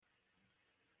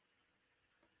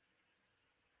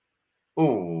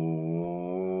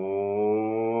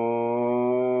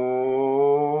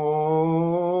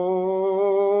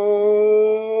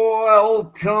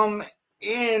Welcome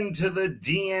into the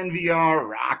DNVR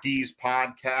Rockies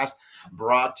podcast,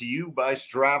 brought to you by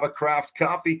Strava Craft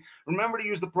Coffee. Remember to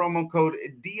use the promo code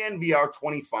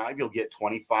DNVR25. You'll get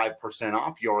 25%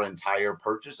 off your entire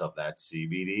purchase of that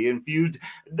CBD-infused,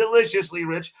 deliciously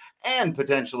rich, and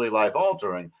potentially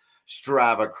life-altering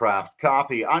Strava Craft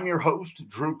Coffee. I'm your host,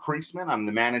 Drew Kreisman. I'm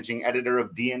the managing editor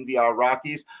of DNVR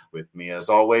Rockies. With me, as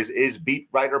always, is beat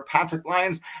writer Patrick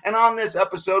Lyons. And on this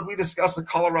episode, we discuss the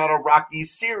Colorado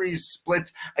Rockies series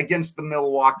split against the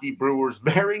Milwaukee Brewers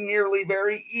very nearly,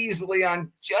 very easily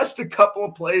on just a couple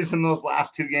of plays in those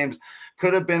last two games.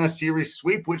 Could have been a series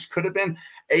sweep, which could have been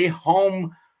a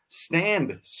home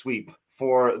stand sweep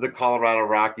for the Colorado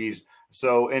Rockies.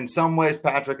 So in some ways,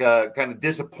 Patrick, a kind of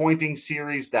disappointing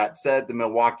series. That said, the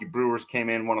Milwaukee Brewers came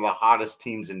in one of the hottest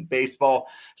teams in baseball.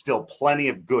 Still plenty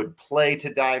of good play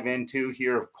to dive into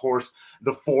here. Of course,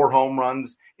 the 4 home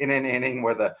runs in an inning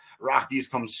where the Rockies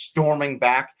come storming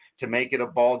back to make it a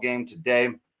ball game today.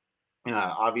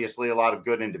 Obviously, a lot of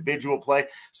good individual play.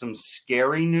 Some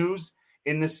scary news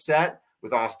in the set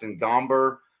with Austin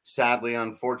Gomber. Sadly,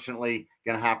 unfortunately,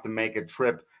 going to have to make a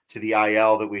trip to the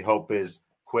IL that we hope is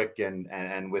quick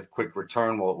and with quick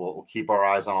return. We'll keep our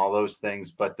eyes on all those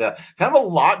things, but kind of a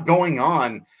lot going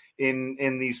on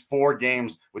in these 4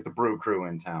 games with the Brew Crew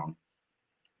in town.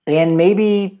 And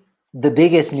maybe the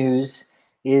biggest news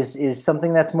is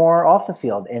something that's more off the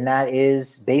field, and that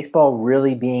is baseball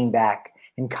really being back,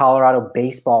 and Colorado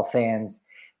baseball fans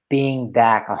being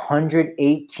back.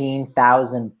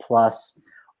 118,000 plus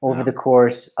over the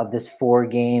course of this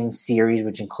 4-game series,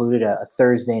 which included a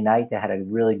Thursday night that had a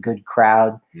really good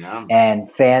crowd. Yeah. And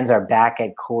fans are back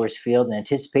at Coors Field in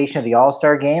anticipation of the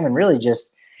All-Star game, and really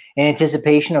just in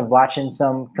anticipation of watching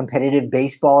some competitive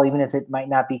baseball, even if it might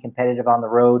not be competitive on the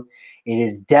road. It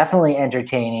is definitely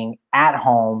entertaining at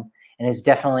home, and it's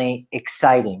definitely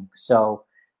exciting. So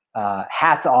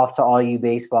hats off to all you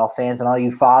baseball fans and all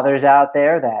you fathers out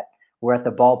there that were at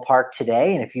the ballpark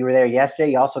today. And if you were there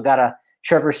yesterday, you also got a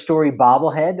Trevor Story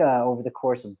bobblehead over the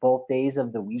course of both days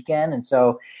of the weekend. And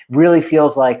so really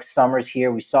feels like summer's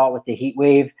here. We saw it with the heat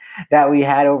wave that we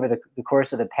had over the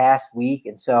course of the past week.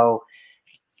 And so,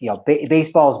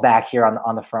 baseball's back here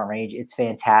on the Front Range. It's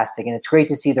fantastic. And it's great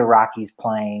to see the Rockies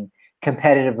playing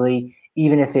competitively,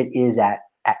 even if it is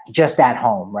just at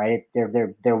home, right?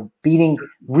 They're beating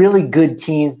really good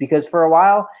teams, because for a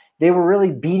while they were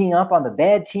really beating up on the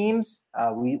bad teams.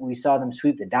 We saw them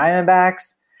sweep the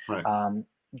Diamondbacks. Right.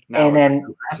 And then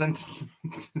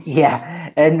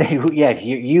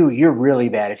you're really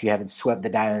bad if you haven't swept the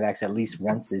Diamondbacks at least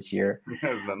once this year.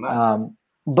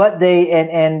 But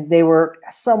they were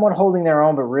somewhat holding their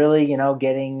own, but really,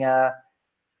 getting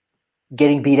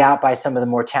beat out by some of the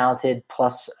more talented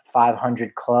plus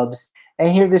 500 clubs.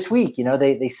 And here this week,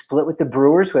 they split with the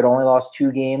Brewers, who had only lost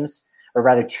 2 games, or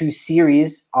rather 2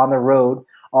 series on the road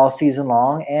all season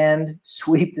long, and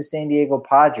sweep the San Diego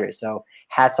Padres. So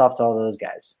hats off to all those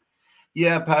guys.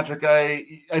 Yeah, Patrick,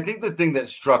 I think the thing that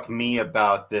struck me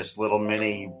about this little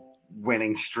mini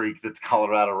winning streak that the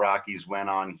Colorado Rockies went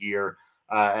on here,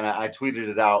 and I tweeted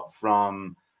it out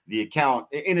from the account,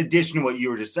 in addition to what you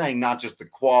were just saying, not just the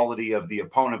quality of the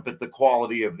opponent, but the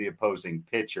quality of the opposing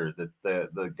pitcher,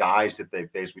 the guys that they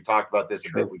faced. We talked about this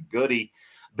a bit with Goody,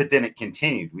 but then it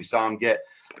continued. We saw him get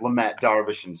Lamet,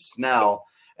 Darvish, and Snell.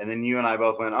 And then you and I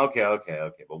both went, okay.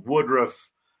 But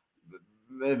Woodruff,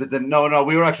 but then no,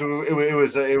 we were actually,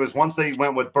 it was once they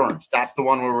went with Burns. That's the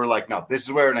one where we're like, no, this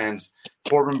is where it ends.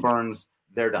 Corbin, Burns,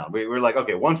 they're done. We were like,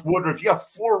 okay, once Woodruff, you have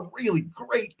 4 really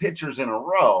great pitchers in a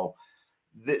row.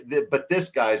 But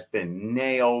this guy's been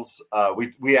nails.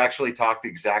 We actually talked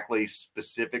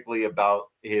specifically about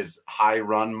his high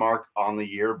run mark on the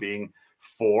year being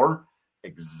 4.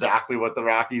 Exactly what the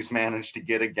Rockies managed to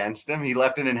get against him. He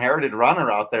left an inherited runner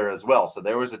out there as well. So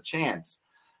there was a chance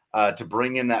to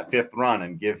bring in that 5th run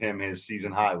and give him his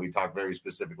season high. We talked very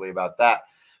specifically about that.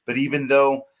 But even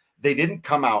though they didn't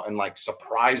come out and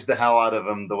surprise the hell out of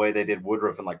him the way they did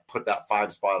Woodruff and put that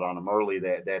 5 spot on him early,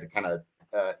 they had to kind of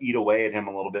eat away at him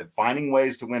a little bit, finding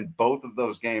ways to win both of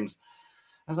those games.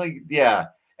 I was like, yeah.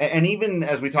 And even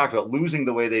as we talked about losing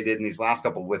the way they did in these last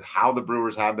couple with how the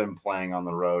Brewers have been playing on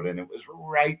the road, and it was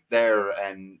right there.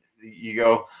 And you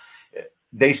go,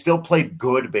 they still played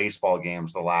good baseball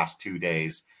games the last 2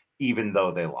 days, even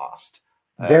though they lost.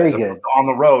 Very good. On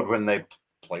the road when they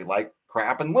play like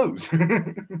crap and lose.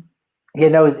 Yeah,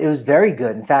 no, it was very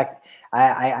good. In fact,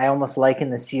 I almost liken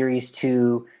the series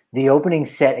to the opening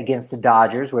set against the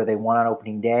Dodgers, where they won on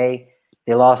opening day.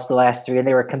 They lost the last 3, and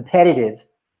they were competitive.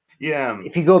 Yeah.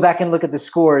 If you go back and look at the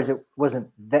scores, it wasn't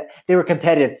that they were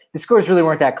competitive. The scores really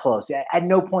weren't that close. At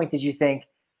no point did you think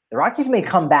the Rockies may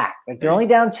come back. Like, they're only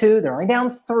down 2, they're only down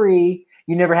 3.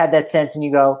 You never had that sense, and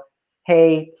you go,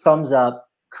 hey, thumbs up,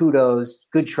 kudos,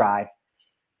 good try.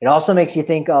 It also makes you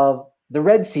think of the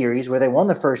Red Series, where they won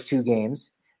the first 2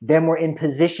 games, then were in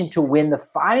position to win the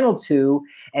final 2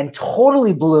 and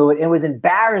totally blew it. It was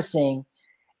embarrassing.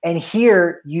 And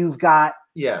here you've got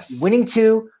winning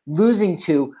 2, losing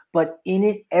 2, but in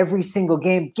it every single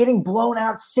game, getting blown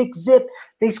out 6-0.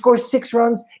 They score 6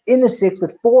 runs in the 6th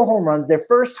with 4 home runs. Their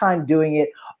first time doing it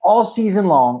all season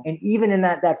long. And even in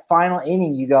that final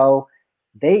inning, you go,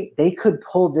 they could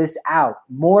pull this out.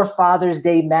 More Father's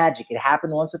Day magic. It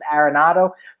happened once with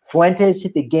Arenado. Fuentes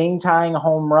hit the game-tying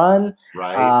home run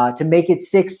to make it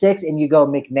 6-6. And you go,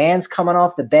 McMahon's coming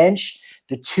off the bench.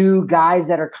 The 2 guys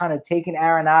that are kind of taking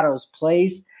Arenado's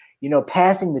place,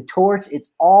 passing the torch. It's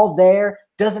all there.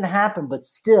 Doesn't happen, but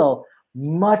still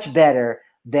much better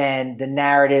than the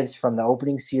narratives from the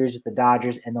opening series with the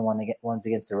Dodgers and the ones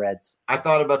against the Reds. I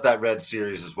thought about that Red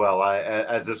Series as well.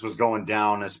 As this was going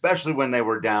down, especially when they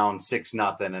were down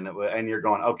 6-0, and you're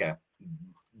going, okay,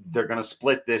 they're going to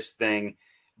split this thing.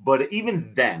 But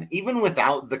even then, even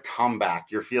without the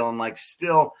comeback, you're feeling like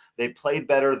still they play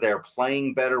better. They're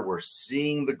playing better. We're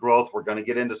seeing the growth. We're going to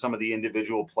get into some of the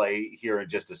individual play here in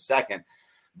just a second.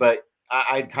 But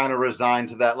I'd kind of resigned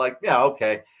to that. Like, yeah,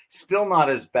 okay, still not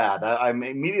as bad. I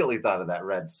immediately thought of that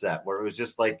Red set where it was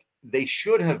just like they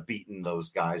should have beaten those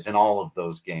guys in all of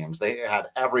those games. They had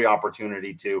every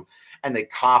opportunity to, and they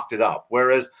coughed it up.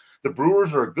 Whereas the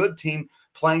Brewers are a good team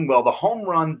playing well. The home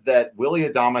run that Willy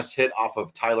Adames hit off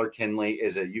of Tyler Kinley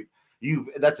is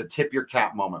that's a tip your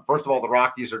cap moment. First of all, the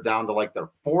Rockies are down to like their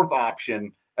 4th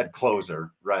option at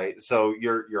closer, right? So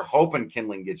you're hoping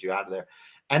Kinley gets you out of there.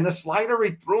 And the slider,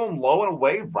 he threw him low and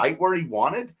away right where he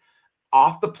wanted,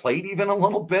 off the plate even a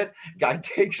little bit. Guy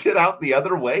takes it out the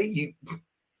other way.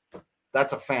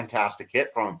 That's a fantastic hit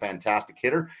from a fantastic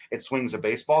hitter. It swings a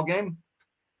baseball game.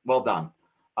 Well done.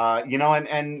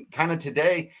 And kind of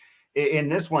today in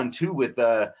this one too with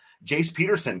Jace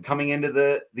Peterson coming into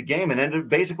the game and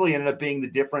ended up being the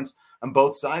difference on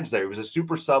both sides there. He was a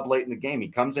super sub late in the game. He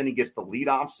comes in, he gets the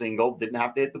leadoff single, didn't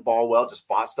have to hit the ball well, just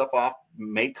fought stuff off,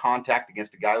 made contact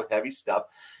against a guy with heavy stuff,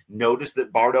 noticed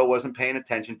that Bardo wasn't paying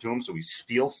attention to him, so he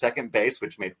steals second base,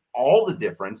 which made all the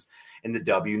difference in the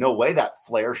W. No way that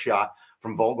flare shot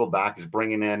from Vogelbach is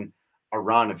bringing in a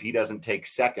run if he doesn't take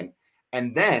second.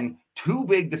 And then 2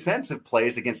 big defensive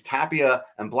plays against Tapia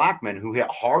and Blackman, who hit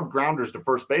hard grounders to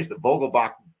first base that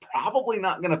Vogelbach probably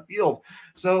not going to field.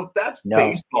 So that's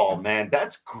baseball, man.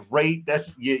 That's great.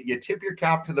 That's you tip your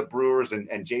cap to the Brewers and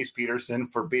Jace Peterson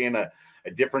for being a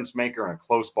difference maker in a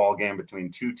close ball game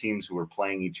between 2 teams who were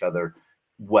playing each other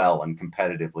well and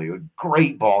competitively. A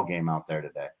great ball game out there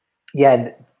today. Yeah,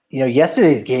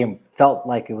 yesterday's game felt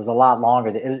like it was a lot longer.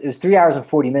 It was 3 hours and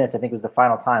 40 minutes, I think was the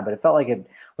final time, but it felt like it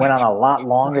went on a lot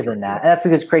longer than that. And that's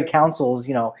because Craig Counsell's,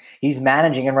 he's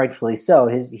managing, and rightfully so.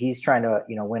 He's trying to,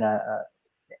 win a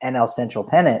NL Central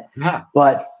pennant. Yeah.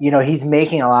 But, he's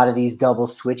making a lot of these double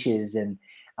switches and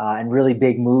really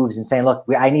big moves and saying, look,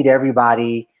 I need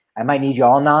everybody. I might need you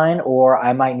all 9, or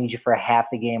I might need you for half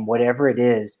the game, whatever it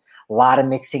is. A lot of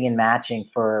mixing and matching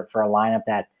for a lineup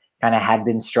that kind of had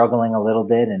been struggling a little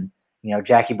bit. And,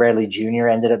 Jackie Bradley Jr.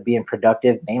 ended up being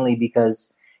productive mainly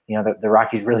because, the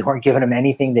Rockies really weren't giving him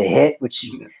anything to hit, which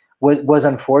was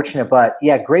unfortunate. But,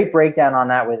 yeah, great breakdown on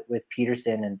that with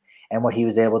Peterson and what he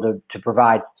was able to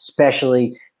provide,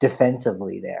 especially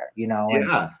defensively there,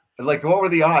 Yeah. Like, what were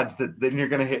the odds that then you're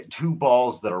going to hit 2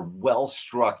 balls that are well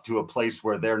struck to a place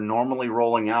where they're normally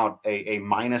rolling out a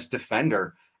minus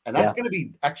defender? And that's going to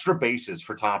be extra bases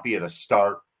for Tapia to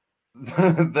start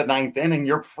the 9th inning.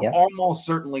 You're almost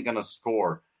certainly going to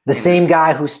score. The same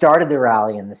guy who started the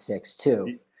rally in the 6th,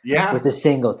 too. Yeah. With a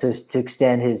single to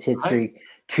extend his hit streak.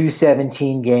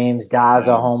 217 games,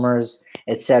 Daza homers,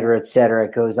 et cetera,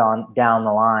 it goes on down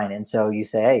the line. And so you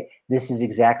say, hey, this is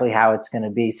exactly how it's going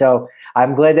to be. So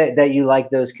I'm glad that you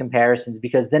like those comparisons,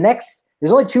 because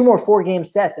there's only 2 more 4-game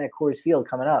sets at Coors Field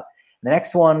coming up. The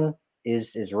next one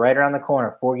is right around the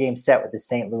corner, 4-game set with the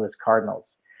St. Louis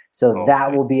Cardinals. So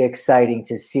that will be exciting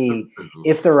to see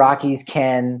if the Rockies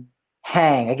can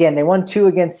hang. Again, they won 2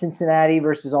 against Cincinnati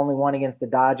versus only 1 against the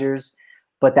Dodgers,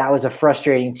 but that was a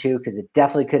frustrating 2 because it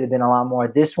definitely could have been a lot more.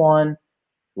 This one,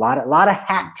 a lot of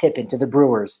hat tipping to the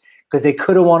Brewers because they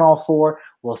could have won all 4.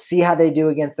 We'll see how they do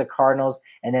against the Cardinals,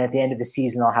 and then at the end of the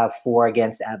season, they'll have 4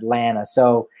 against Atlanta.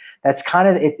 So that's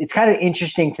it's kind of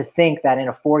interesting to think that in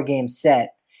a 4-game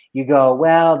set, you go,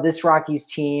 well, this Rockies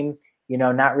team,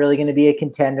 not really going to be a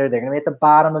contender. They're going to be at the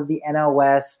bottom of the NL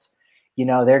West.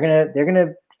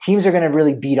 Teams are going to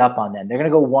really beat up on them. They're going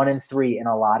to go 1-3 in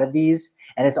a lot of these,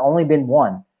 and it's only been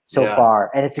one so far.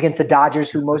 And it's against the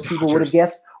Dodgers, who most people would have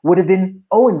guessed would have been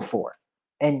 0-4.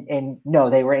 And no,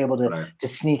 they were able to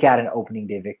sneak out an opening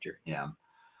day victory. Yeah.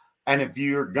 And if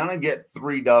you're going to get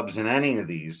 3 dubs in any of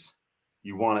these,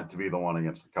 you want it to be the one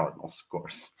against the Cardinals, of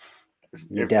course.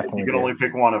 You can only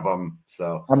pick one of them.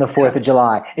 So on the 4th of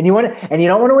July. And you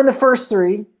don't want to win the first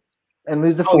 3 and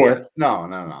lose the 4th. Yeah.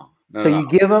 No. You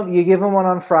give them one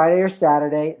on Friday or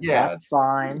Saturday. Yeah, that's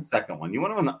fine. The second one, you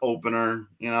want to win the opener.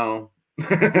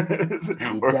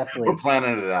 We're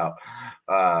planning it out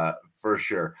for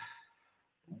sure.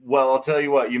 Well, I'll tell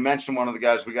you what. You mentioned one of the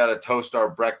guys. We got to toast our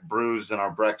Breck Brews and our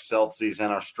Breck Seltzies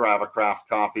and our Strava Craft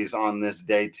coffees on this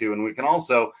day too, and we can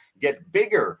also get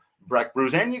bigger Breck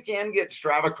Brews, and you can get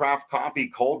Strava Craft coffee,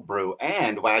 cold brew,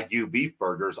 and Wagyu beef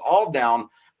burgers all down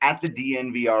at the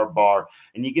DNVR bar,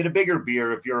 and you get a bigger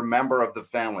beer if you're a member of the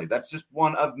family. That's just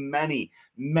one of many,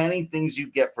 many things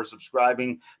you get for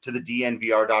subscribing to the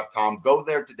DNVR.com. Go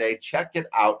there today. Check it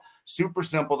out. Super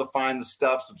simple to find the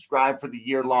stuff. Subscribe for the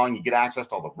year long. You get access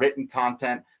to all the written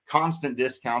content, constant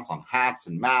discounts on hats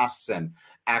and masks, and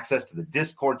access to the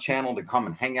Discord channel to come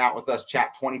and hang out with us,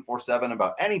 chat 24/7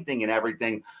 about anything and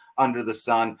everything under the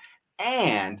sun.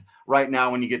 And right now,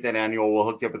 when you get that annual, we'll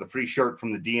hook you up with a free shirt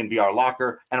from the DNVR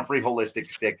locker and a free holistic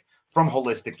stick from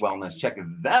Holistic Wellness. Check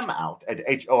them out at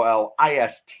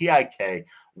HOLISTIK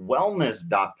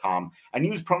wellness.com and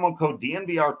use promo code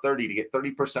DNVR30 to get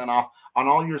 30% off on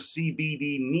all your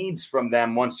CBD needs from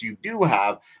them once you do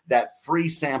have that free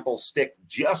sample stick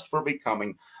just for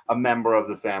becoming a member of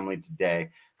the family today.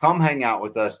 Come hang out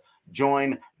with us.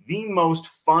 Join the most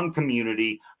fun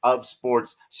community of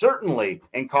sports, certainly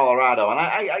in Colorado. And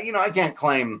I can't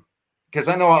claim, because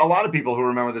I know a lot of people who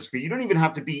remember this, you don't even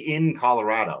have to be in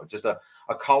Colorado, just a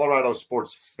Colorado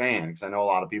sports fan, because I know a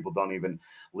lot of people don't even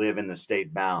live in the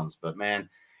state bounds. But man,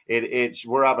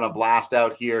 we're having a blast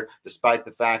out here, despite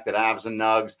the fact that Avs and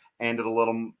Nugs ended a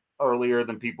little earlier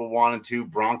than people wanted to.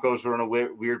 Broncos are in a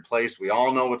weird place. We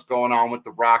all know what's going on with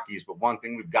the Rockies, but one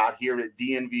thing we've got here at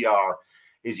DNVR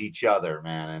is each other,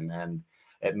 man. And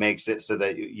it makes it so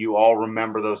that you all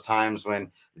remember those times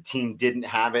when the team didn't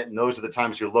have it. And those are the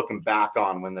times you're looking back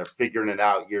on when they're figuring it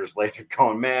out years later,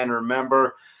 going, man,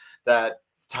 remember that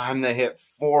time they hit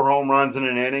 4 home runs in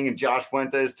an inning and Josh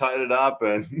Fuentes tied it up.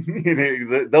 And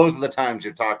those are the times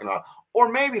you're talking about. Or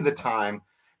maybe the time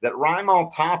that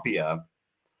Raimel Tapia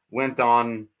went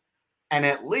on, and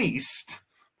at least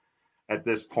at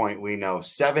this point, we know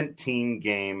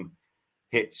 17-game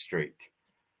hit streak.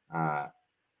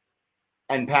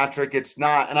 And Patrick, it's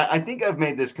not, and I think I've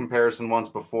made this comparison once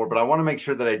before, but I want to make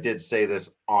sure that I did say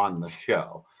this on the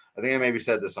show. I think I maybe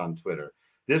said this on Twitter.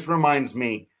 This reminds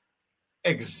me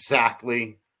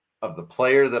exactly of the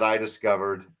player that I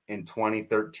discovered in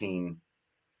 2013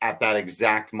 at that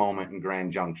exact moment in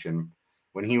Grand Junction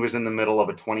when he was in the middle of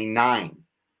a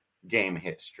 29-game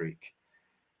hit streak.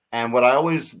 And what I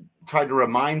always tried to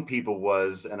remind people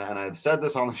was, and I've said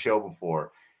this on the show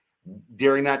before,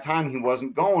 during that time, he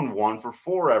wasn't going 1 for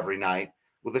 4 every night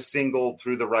with a single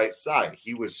through the right side.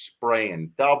 He was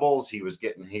spraying doubles. He was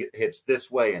getting hits this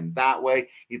way and that way.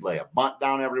 He'd lay a bunt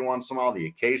down every once in a while, the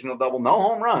occasional double, no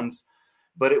home runs,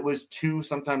 but it was 2,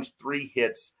 sometimes 3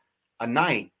 hits a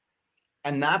night.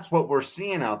 And that's what we're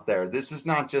seeing out there. This is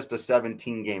not just a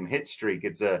 17-game hit streak.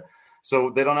 So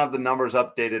they don't have the numbers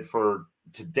updated for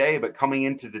today, but coming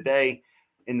into today,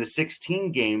 in the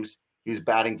 16 games, he was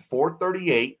batting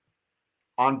 .438,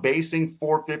 on basing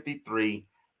 .453,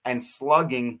 and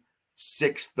slugging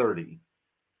 .630.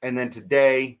 And then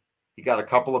today, he got a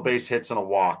couple of base hits and a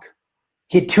walk.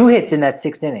 He had 2 hits in that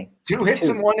 6th inning. 2 hits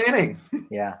in 1 inning.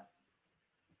 Yeah.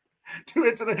 2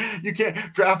 hits you can't.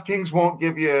 DraftKings won't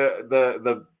give you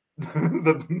the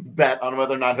bet on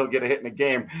whether or not he'll get a hit in a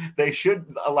game. They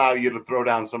should allow you to throw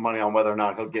down some money on whether or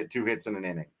not he'll get 2 hits in an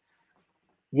inning.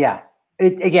 Yeah.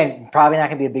 Again, probably not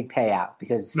going to be a big payout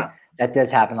because that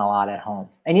does happen a lot at home.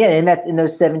 And yeah, in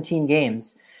those 17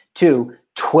 games, too,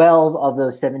 12 of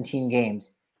those 17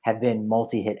 games have been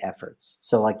multi-hit efforts.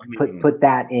 So, like, put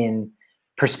that in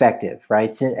perspective,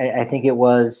 right? So I think it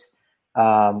was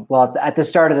at the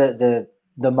start of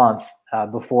the month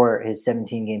before his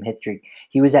 17-game hit streak,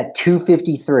 he was at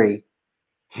 253.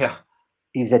 Yeah,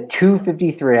 he was at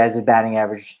 253 as a batting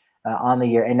average on the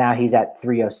year, and now he's at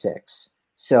 306.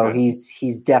 So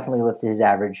he's definitely lifted his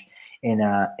average in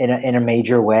a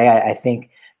major way. I think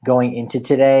going into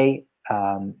today,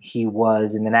 he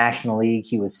was in the National League.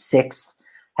 He was 6th,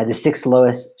 had the 6th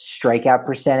lowest strikeout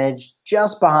percentage,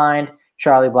 just behind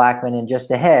Charlie Blackmon and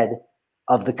just ahead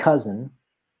of the cousin.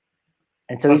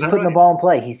 And so he's putting the ball in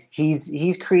play.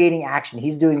 He's creating action.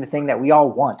 He's doing the thing that we all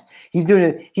want. He's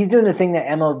doing the thing that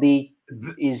MLB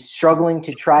is struggling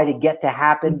to try to get to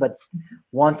happen, but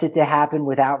wants it to happen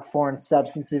without foreign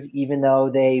substances, even though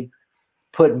they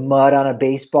put mud on a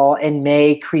baseball and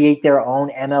may create their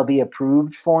own MLB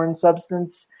approved foreign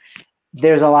substance.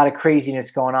 There's a lot of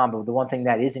craziness going on, but the one thing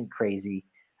that isn't crazy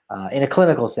in a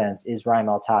clinical sense is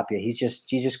Raimel Tapia. He's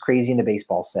just crazy in the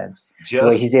baseball sense. The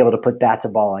way he's able to put bat to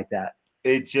ball like that.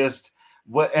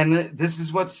 This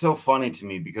is what's so funny to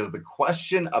me, because the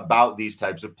question about these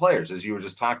types of players, as you were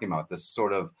just talking about, this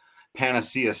sort of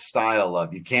panacea style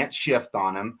of you can't shift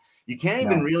on him. You can't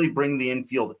even really bring the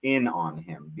infield in on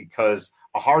him, because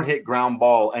a hard hit ground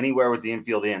ball anywhere with the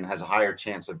infield in has a higher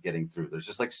chance of getting through. There's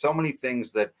just like so many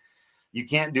things that you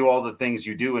can't do all the things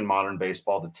you do in modern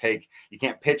baseball you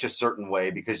can't pitch a certain way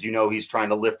because he's trying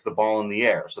to lift the ball in the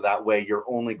air. So that way your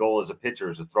only goal as a pitcher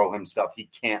is to throw him stuff he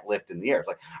can't lift in the air. It's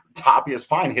like Tapia is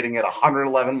fine hitting at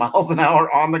 111 miles an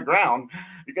hour on the ground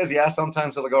because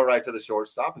sometimes it'll go right to the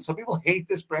shortstop. And some people hate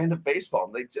this brand of baseball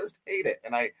and they just hate it.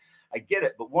 And I get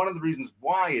it. But one of the reasons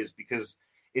why is because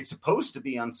it's supposed to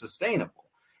be unsustainable.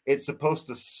 It's supposed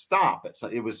to stop.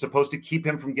 It was supposed to keep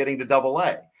him from getting to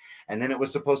AA. And then it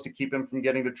was supposed to keep him from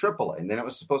getting to AAA. And then it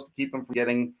was supposed to keep him from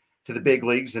getting to the big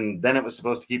leagues. And then it was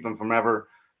supposed to keep him from ever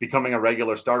becoming a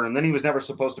regular starter. And then he was never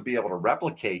supposed to be able to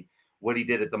replicate what he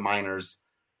did at the minors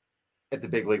at the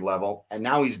big league level. And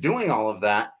now he's doing all of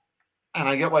that. And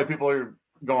I get why people are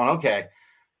going, okay,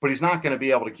 but he's not going to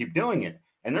be able to keep doing it.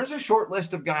 And there's a short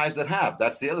list of guys that have.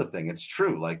 That's the other thing. It's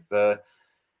true. Like the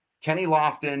Kenny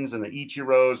Loftons and the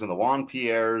Ichiros and the Juan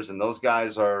Pierres, and those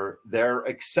guys they're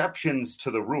exceptions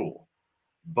to the rule.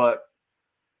 But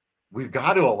we've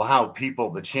got to allow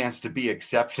people the chance to be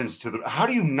exceptions to the. How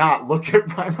do you not look at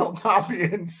Raimel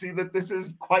Tapia and see that this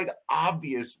is quite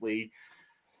obviously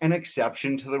an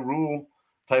exception to the rule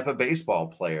type of baseball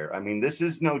player? I mean, this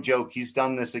is no joke. He's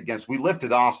done this against. We listed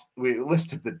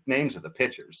the names of the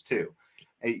pitchers too.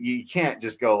 You can't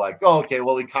just go like, oh, okay,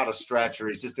 well, he caught a stretch or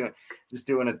he's just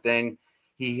doing a thing.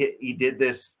 He did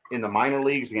this in the minor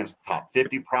leagues against the top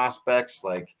 50 prospects.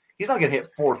 Like, he's not going to hit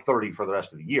 430 for the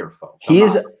rest of the year, folks.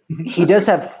 He does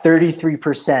have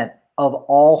 33% of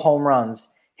all home runs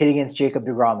hit against Jacob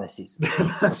deGrom this season.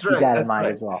 That's right. Keep that in mind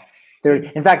as well.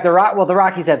 In fact, the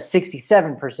Rockies have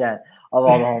 67% of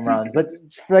all the home runs. But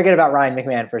forget about Ryan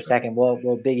McMahon for a second.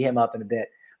 We'll big him up in a bit.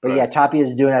 But yeah, Tapia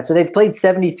is doing that. So they've played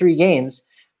 73 games.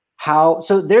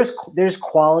 So there's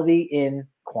quality in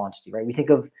quantity, right?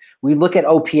 We look at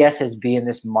OPS as being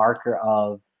this marker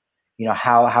of,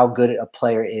 how good a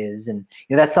player is. And,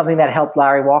 that's something that helped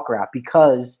Larry Walker out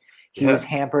because he was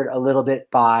hampered a little bit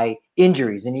by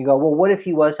injuries. And you go, well, what if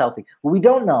he was healthy? Well, we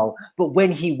don't know. But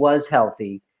when he was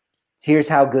healthy, here's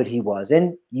how good he was.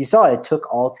 And you saw it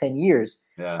took all 10 years,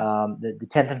 the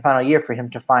 10th and final year for him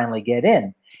to finally get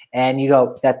in. And you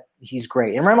go, that he's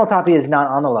great. And Raimel Tapia is not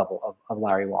on the level of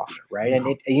Larry Walker, right? No.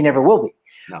 And he never will be.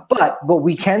 No. But what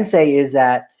we can say is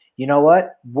that, you know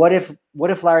what? What if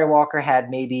Larry Walker had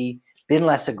maybe been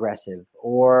less aggressive,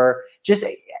 or just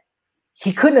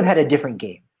he couldn't have had a different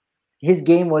game. His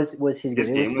game was his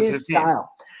game. It was his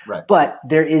style. Game. Right. But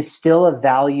there is still a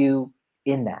value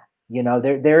in that.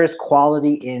 There is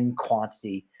quality in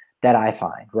quantity that I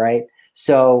find, right?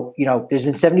 So, there's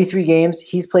been 73 games.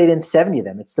 He's played in 70 of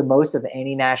them. It's the most of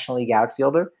any National League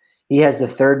outfielder. He has the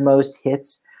third most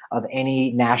hits of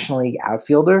any National League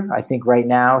outfielder. I think right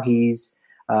now he's,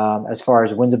 as far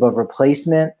as wins above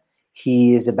replacement,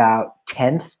 he is about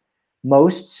 10th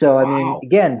most. So, I mean,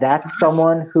 again, that's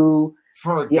someone who –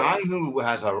 for a guy who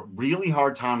has a really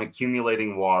hard time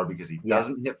accumulating WAR because he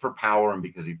doesn't hit for power and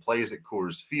because he plays at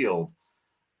Coors Field,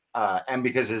 and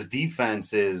because his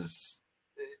defense is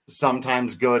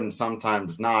sometimes good and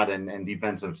sometimes not, and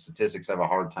defensive statistics have a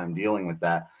hard time dealing with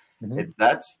that.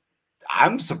 Mm-hmm.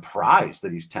 I'm surprised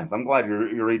that he's 10th. I'm glad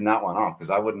you're reading that one off because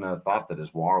I wouldn't have thought that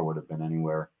his WAR would have been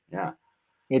anywhere. Yeah.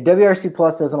 Yeah, WRC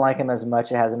Plus doesn't like him as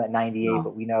much. It has him at 98,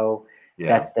 but we know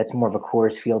that's more of a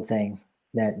Coors Field thing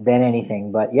than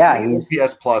anything. But he's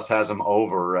OPS Plus has him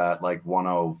over at like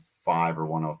 105 or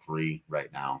 103 right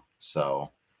now.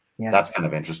 So that's kind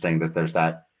of interesting that there's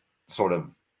that sort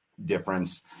of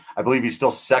difference. I believe he's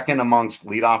still second amongst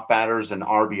leadoff batters and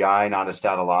RBI, not a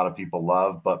stat a lot of people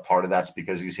love, but part of that's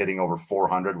because he's hitting over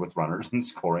 400 with runners in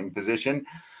scoring position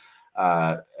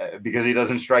because he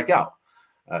doesn't strike out.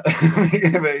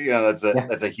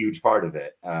 That's a huge part of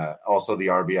it. Also the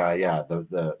RBI,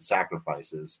 the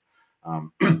sacrifices.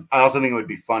 I also think it would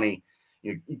be funny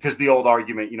because the old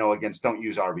argument, against don't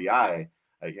use RBI.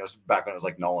 back when it was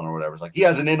like Nolan or whatever. It's like he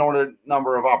has an inordinate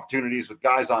number of opportunities with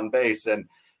guys on base, and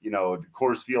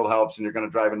Coors Field helps, and you're going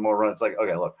to drive in more runs. It's like,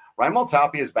 okay, look, Raimel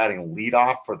Tapia is batting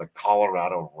leadoff for the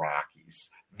Colorado Rockies.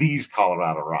 These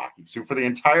Colorado Rockies, who for the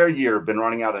entire year have been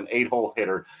running out an 8-hole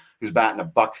hitter who's batting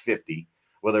 $150,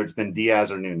 whether it's been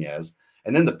Diaz or Nunez.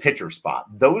 And then the pitcher spot.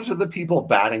 Those are the people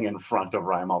batting in front of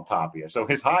Raimel Tapia. So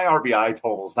his high RBI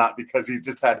total is not because he's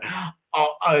just had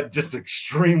just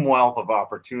extreme wealth of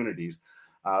opportunities.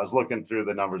 I was looking through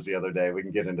the numbers the other day. We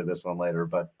can get into this one later.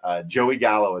 But Joey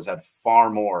Gallo has had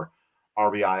far more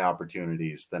RBI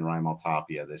opportunities than Raimel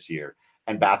Tapia this year,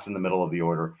 and bats in the middle of the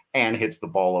order and hits the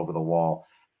ball over the wall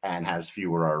and has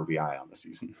fewer RBI on the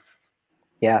season.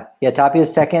 Yeah.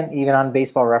 Tapia's second, even on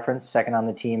Baseball Reference, second on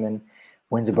the team and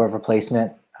wins above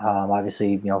replacement.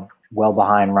 Obviously, well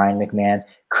behind Ryan McMahon.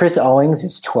 Chris Owings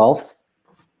is 12th,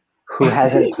 who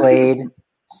hasn't played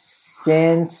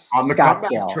since on the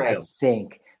Scottsdale, trail. I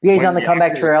think. Yeah, he's on the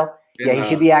comeback trail. Yeah, he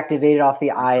should be activated off the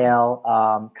IL.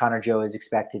 Connor Joe is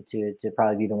expected to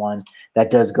probably be the one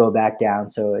that does go back down.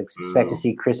 So expect to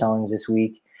see Chris Owings this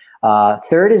week.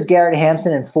 Third is Garrett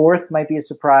Hampson, and fourth might be a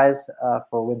surprise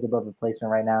for wins above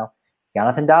replacement right now.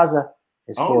 Jonathan Daza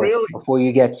is fourth. Really? Before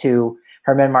you get to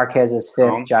Herman Marquez is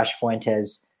fifth, Josh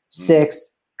Fuentes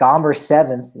sixth, Gomber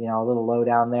seventh, a little low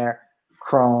down there.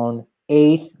 Crone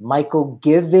eighth, Michael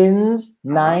Givens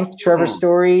ninth, Trevor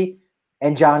Story,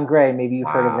 and John Gray, maybe you've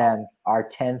heard of them, are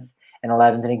 10th and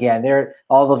 11th. And again,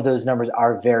 all of those numbers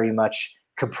are very much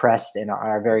compressed and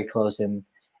are very close. And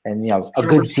a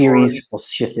good series will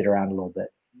shift it around a little bit.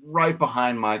 Right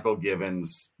behind Michael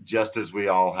Givens, just as we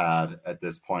all had at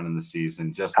this point in the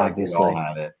season, just like we all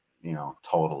had it,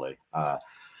 totally.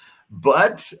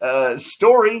 But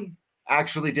Story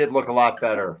actually did look a lot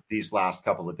better these last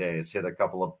couple of days. Hit a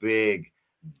couple of big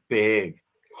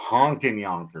honking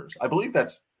yonkers. I believe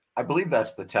that's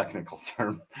the technical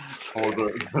term for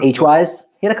the H-wise.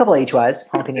 He had a couple of H-wise,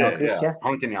 honking yonkers. Yeah.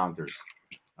 Honking yonkers.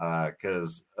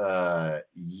 Because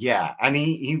and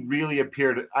he really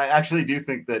appeared. I actually do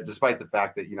think that, despite the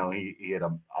fact that he had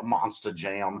a monster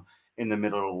jam in the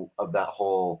middle of that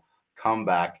whole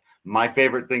comeback, my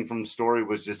favorite thing from Story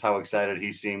was just how excited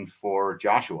he seemed for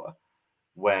Joshua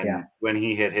when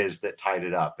he hit his that tied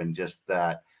it up, and just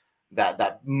that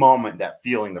moment, that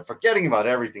feeling, the forgetting about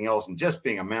everything else and just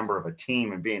being a member of a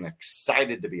team and being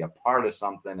excited to be a part of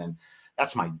something. And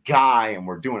that's my guy, and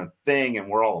we're doing a thing, and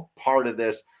we're all a part of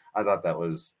this. I thought that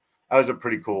was a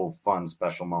pretty cool, fun,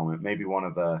 special moment. Maybe one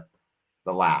of the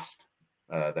last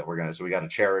that we're gonna. So we got to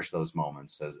cherish those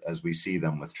moments as we see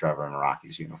them with Trevor in a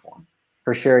Rockies uniform.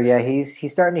 For sure, yeah,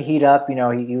 he's starting to heat up.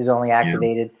 He was only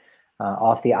activated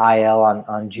off the IL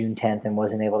on June 10th and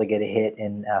wasn't able to get a hit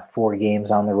in 4 games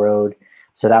on the road.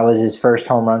 So that was his first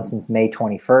home run since May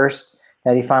 21st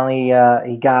that he finally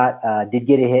did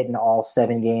get a hit in all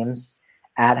 7 games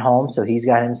at home. So he's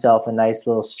got himself a nice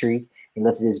little streak. He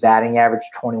lifted his batting average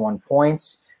 21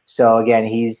 points. So again,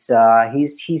 he's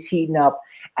heating up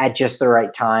at just the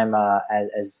right time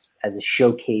as a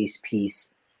showcase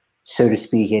piece, so to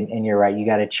speak. And you're right, you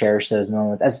got to cherish those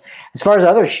moments. As far as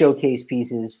other showcase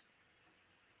pieces,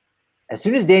 as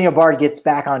soon as Daniel Bard gets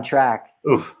back on track,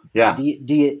 do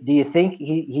you think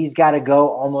he's got to go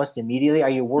almost immediately? Are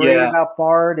you worried about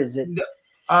Bard? Is it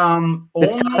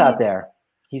it's tough out there?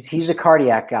 He's a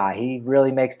cardiac guy. He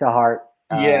really makes the heart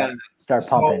start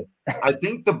pumping. I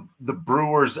think the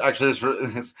Brewers actually,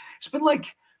 it's been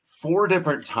like 4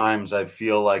 different times I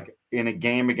feel like in a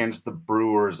game against the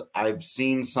Brewers, I've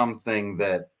seen something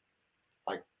that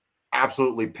like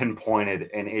absolutely pinpointed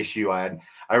an issue I had.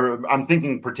 I'm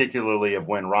thinking particularly of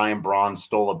when Ryan Braun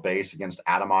stole a base against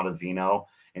Adam Ottavino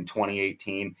in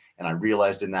 2018, and I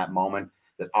realized in that moment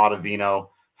that Ottavino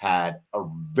had a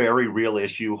very real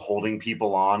issue holding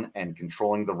people on and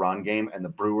controlling the run game, and the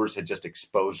Brewers had just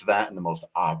exposed that in the most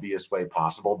obvious way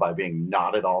possible by being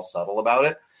not at all subtle about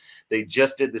it. They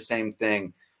just did the same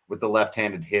thing with the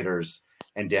left-handed hitters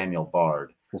and Daniel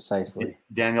Bard. Precisely.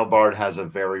 Daniel Bard has a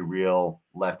very real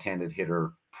left-handed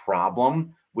hitter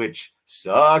problem, which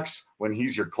sucks when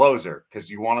he's your closer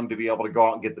because you want him to be able to go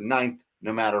out and get the 9th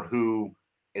no matter who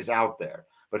is out there.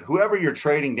 But whoever you're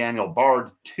trading Daniel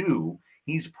Bard to,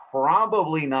 he's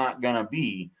probably not going to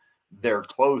be their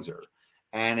closer.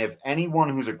 And if anyone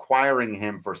who's acquiring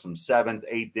him for some 7th,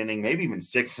 8th inning, maybe even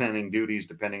 6th inning duties,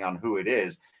 depending on who it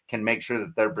is, can make sure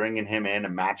that they're bringing him in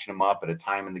and matching him up at a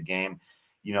time in the game,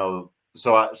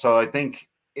 So I think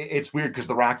it's weird because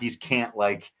the Rockies can't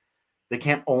they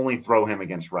can't only throw him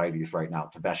against righties right now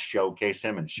to best showcase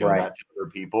him and show that to other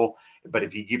people. But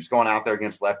if he keeps going out there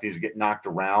against lefties, get knocked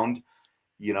around,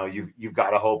 you've got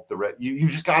to hope you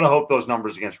just got to hope those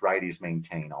numbers against righties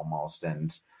maintain almost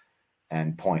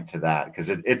and point to that, because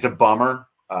it's a bummer.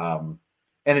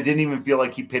 And it didn't even feel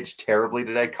like he pitched terribly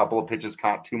today. A couple of pitches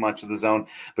caught too much of the zone,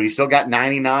 but he still got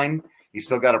 99. He's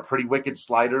still got a pretty wicked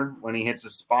slider when he hits a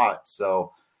spot.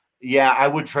 So, yeah, I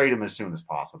would trade him as soon as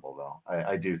possible, though.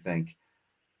 I do think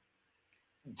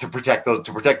to protect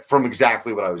from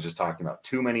exactly what I was just talking about.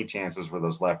 Too many chances where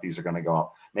those lefties are going to go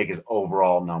out, make his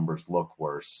overall numbers look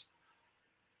worse.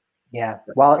 Yeah.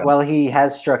 While he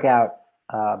has struck out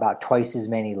about twice as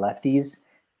many lefties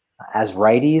as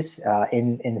righties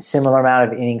in similar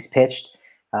amount of innings pitched,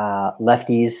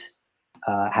 lefties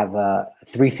have a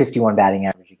 351 batting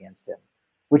average against him,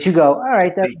 which you go, all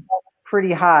right, that's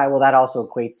pretty high. Well, that also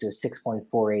equates to a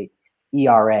 6.48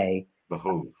 ERA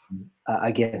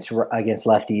against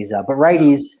lefties, but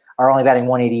righties are only batting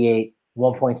 188,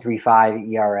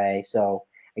 1.35 ERA. So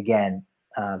again,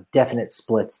 definite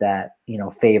splits that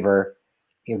favor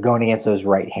going against those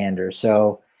right-handers.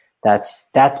 So that's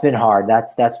been hard.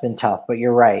 That's been tough. But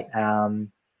you're right.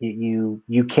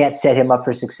 You can't set him up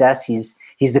for success. He's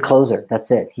the closer.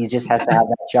 That's it. He just has to have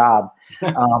that job.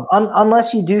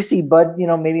 Unless you do see Bud,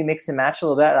 maybe mix and match a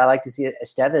little bit. I like to see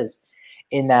Estevez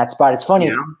in that spot. It's funny.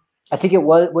 Yeah. I think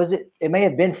it may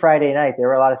have been Friday night. There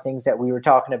were a lot of things that we were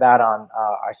talking about on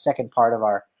our second part of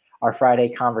our Friday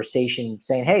conversation,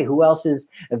 saying, hey, who else is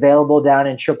available down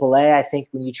in AAA? I think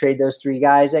when you trade those three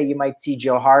guys, you might see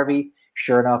Joe Harvey.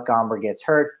 Sure enough, Gomber gets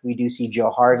hurt. We do see Joe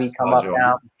Harvey come up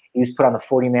now. He was put on the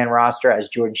 40-man roster as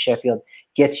Jordan Sheffield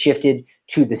gets shifted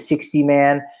to the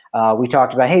 60-man. We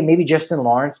talked about, hey, maybe Justin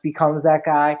Lawrence becomes that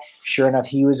guy. Sure enough,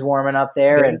 he was warming up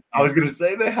there. I was going to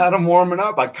say they had him warming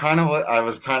up. I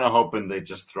was kind of hoping they'd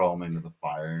just throw him into the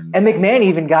fire. And McMahon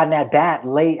even got an at-bat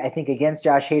late, I think, against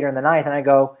Josh Hader in the ninth. And I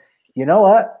go, you know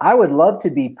what? I would love to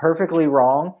be perfectly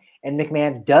wrong. And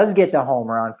McMahon does get the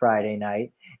homer on Friday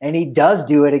night. And he does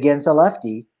do it against a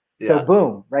lefty. So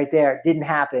boom, right there. Didn't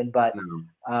happen. But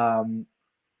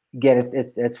again,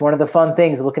 it's one of the fun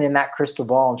things, looking in that crystal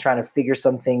ball and trying to figure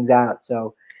some things out.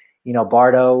 So,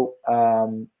 Bardo,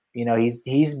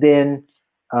 he's been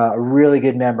a really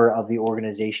good member of the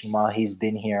organization while he's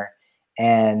been here.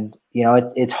 And,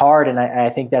 it's hard. And I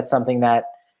think that's something that,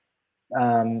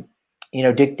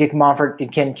 Dick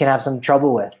Monfort can have some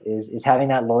trouble with is having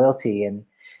that loyalty. And,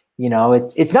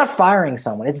 it's not firing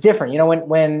someone. It's different.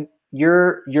 When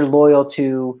you're loyal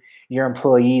to your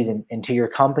employees and to your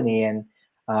company. And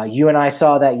you and I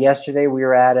saw that yesterday. We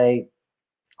were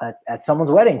at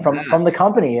someone's wedding from the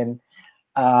company, and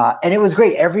it was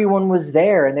great. Everyone was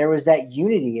there, and there was that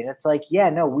unity. And it's like,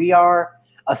 we are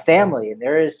a family, and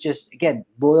there is just, again,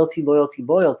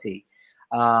 loyalty.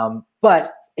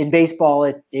 But in baseball,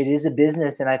 it is a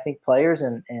business, and I think players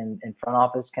and front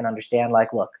office can understand,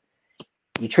 like, look,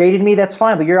 you traded me, that's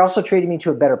fine, but you're also trading me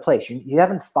to a better place. You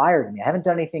haven't fired me. I haven't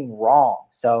done anything wrong.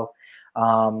 So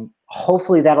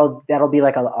hopefully that'll be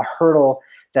like a hurdle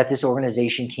that this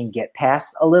organization can get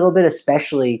past a little bit,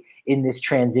 especially in this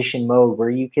transition mode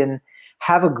where you can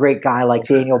have a great guy like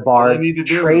Daniel Bard,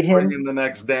 trade him, bring in the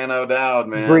next Dan O'Dowd,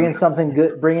 man, bring in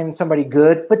somebody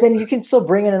good, but then you can still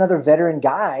bring in another veteran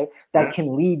guy that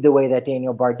can lead the way that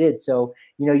Daniel Bard did. So,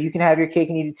 you can have your cake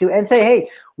and eat it too, and say, hey,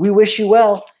 we wish you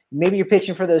well. Maybe you're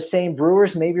pitching for those same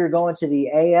Brewers. Maybe you're going to the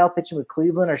AL, pitching with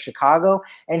Cleveland or Chicago,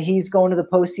 and he's going to the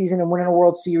postseason and winning a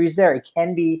World Series there. It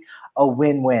can be a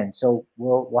win-win. So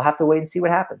we'll have to wait and see what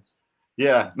happens.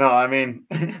 Yeah, no, I mean,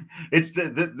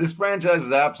 this franchise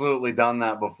has absolutely done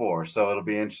that before. So it'll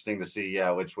be interesting to see,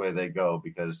 which way they go,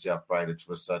 because Jeff Bridich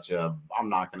was such I'm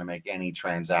not going to make any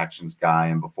transactions guy.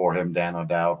 And before him, Dan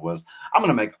O'Dowd was, I'm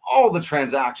going to make all the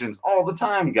transactions all the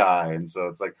time guy. And so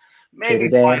it's like maybe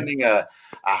finding a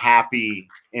happy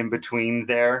in between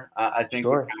there, I think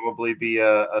would probably be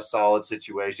a solid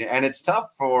situation. And it's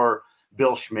tough for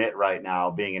Bill Schmidt right now,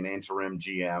 being an interim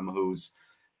GM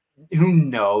who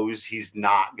knows he's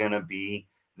not going to be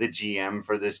the GM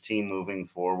for this team moving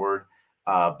forward.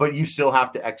 But you still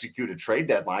have to execute a trade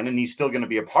deadline, and he's still going to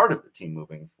be a part of the team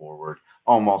moving forward,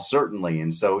 almost certainly.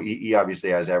 And so he obviously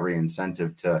has every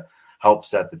incentive to help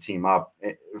set the team up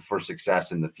for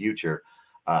success in the future.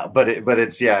 But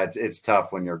it's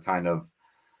tough when you're kind of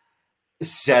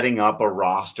setting up a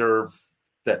roster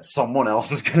that someone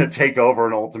else is going to take over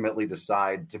and ultimately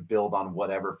decide to build on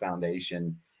whatever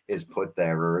foundation is put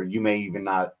there, or you may even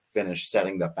not finish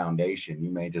setting the foundation.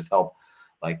 You may just help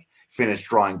finish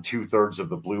drawing 2/3 of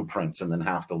the blueprints and then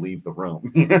have to leave the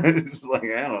room. It's like,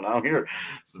 I don't know, here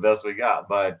it's the best we got,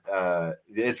 but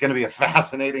it's going to be a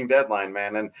fascinating deadline,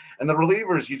 man. And the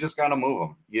relievers, you just got to move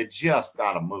them. You just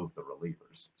got to move the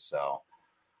relievers. So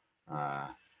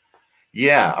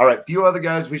Yeah. All right. A few other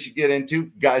guys we should get into.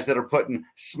 Guys that are putting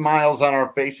smiles on our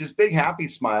faces. Big happy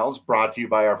smiles brought to you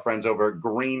by our friends over at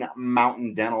Green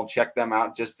Mountain Dental. Check them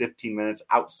out. Just 15 minutes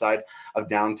outside of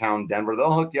downtown Denver.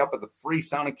 They'll hook you up with a free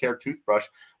Sonicare toothbrush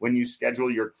when you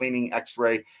schedule your cleaning,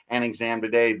 x-ray, and exam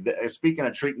today. Speaking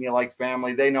of treating you like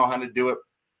family, they know how to do it,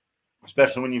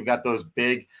 especially when you've got those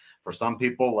big, for some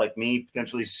people like me,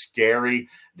 potentially scary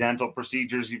dental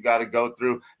procedures you've got to go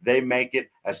through. They make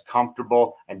it as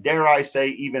comfortable and, dare I say,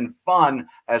 even fun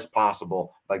as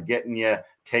possible by getting you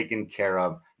taken care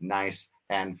of nice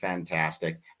and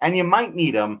fantastic. And you might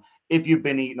need them if you've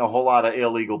been eating a whole lot of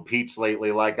illegal Pete's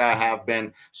lately, like I have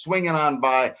been, swinging on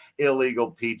by illegal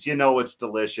Pete's. You know it's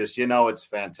delicious. You know it's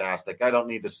fantastic. I don't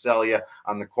need to sell you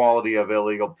on the quality of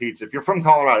illegal Pete's. If you're from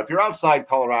Colorado, if you're outside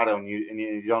Colorado and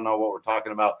you don't know what we're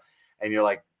talking about, and you're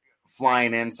like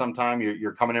flying in sometime,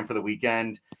 you're coming in for the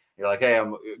weekend, you're like, hey,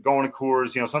 I'm going to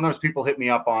Coors. Sometimes people hit me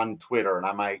up on Twitter and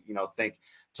I might,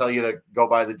 tell you to go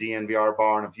by the DNVR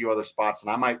bar and a few other spots.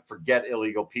 And I might forget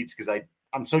illegal Pete's because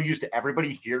I'm so used to everybody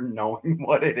here knowing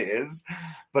what it is.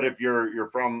 But if you're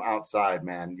from outside,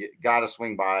 man, you got to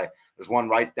swing by. There's one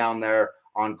right down there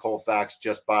on Colfax,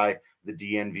 just by the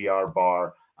DNVR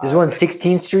bar. There's one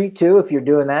 16th Street too. If you're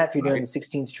doing that, if you're doing the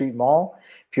 16th Street Mall,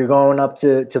 if you're going up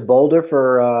to Boulder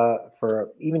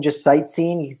for even just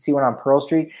sightseeing, you can see one on Pearl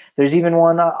Street. There's even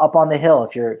one up on the hill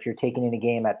if you're taking in a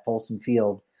game at Folsom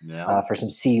Field for some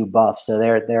CU buffs. So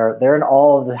they're in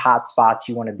all of the hot spots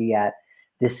you want to be at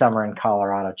this summer in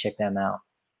Colorado. Check them out.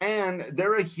 And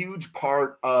they're a huge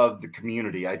part of the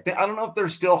community. I don't know if they're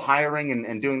still hiring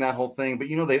and doing that whole thing, but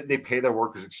they pay their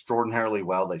workers extraordinarily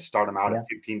well. They start them out at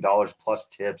 $15 plus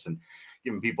tips and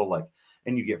giving people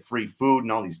and you get free food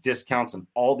and all these discounts and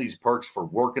all these perks for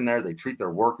working there. They treat their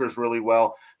workers really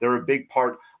well. They're a big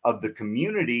part of the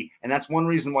community. And that's one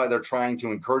reason why they're trying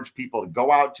to encourage people to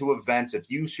go out to events.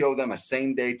 If you show them a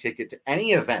same-day ticket to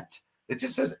any event, it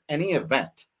just says any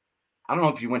event. I don't know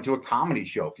if you went to a comedy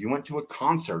show, if you went to a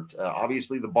concert,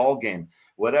 obviously the ball game,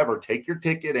 whatever, take your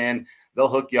ticket in. They'll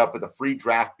hook you up with a free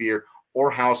draft beer or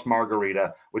house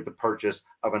margarita with the purchase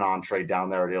of an entree down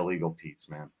there at Illegal Pete's,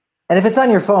 man. And if it's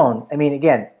on your phone, I mean,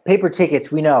 again, paper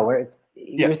tickets, we know.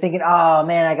 You're thinking, oh,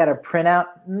 man, I got to print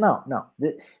out. No.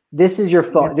 This is your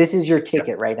phone. This is your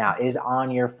ticket right now, is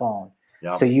on your phone.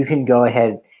 Yep. So you can go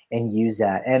ahead and use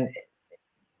that. And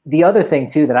the other thing,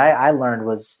 too, that I learned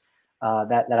was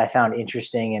that I found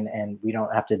interesting, and we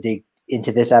don't have to dig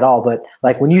into this at all, but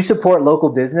like when you support local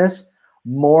business,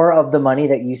 more of the money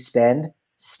that you spend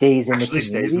stays in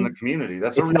the community.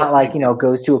 It's not like,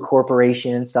 goes to a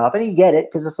corporation and stuff. And you get it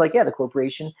because it's like, the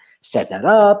corporation set that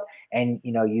up, and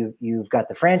you've got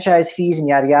the franchise fees and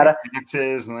yada yada.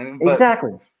 Taxes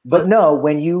exactly. But no,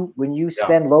 when you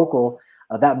spend local,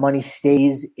 that money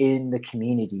stays in the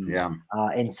community.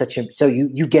 So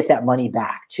you get that money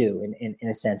back too, in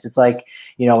a sense. It's like,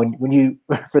 when you,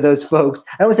 for those folks,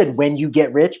 I almost said when you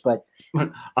get rich, but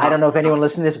I don't know if anyone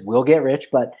listening to this will get rich,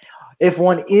 but if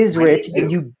one is rich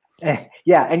and you,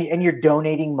 and you're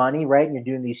donating money, right? And you're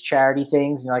doing these charity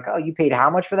things and you're like, oh, you paid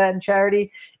how much for that in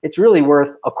charity? It's really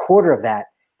worth a quarter of that.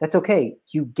 That's okay.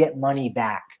 You get money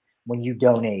back when you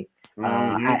donate.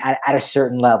 At a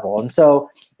certain level. And so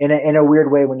in a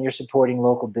weird way, when you're supporting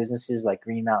local businesses like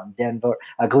Green Mountain Dental,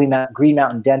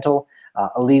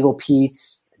 Illegal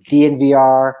Pete's,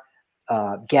 DNVR,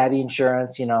 Gabby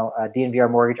Insurance, DNVR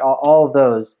Mortgage, all of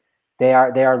those, they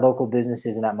are local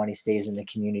businesses, and that money stays in the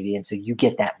community. And so you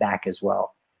get that back as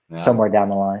well somewhere down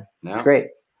the line. It's great.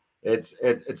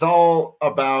 It's all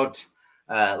about,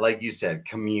 like you said,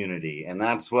 community. And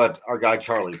that's what our guy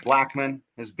Charlie Blackmon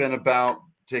has been about.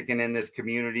 Taking in this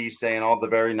community, saying all the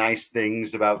very nice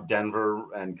things about Denver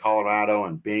and Colorado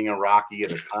and being a Rocky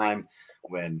at a time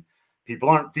when people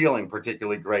aren't feeling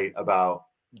particularly great about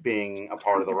being a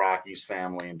part of the Rockies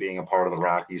family and being a part of the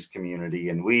Rockies community.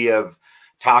 And we have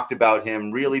talked about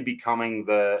him really becoming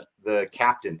the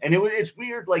captain. And it's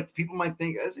weird. Like, people might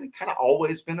think, hasn't he kind of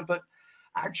always been but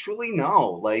actually, no,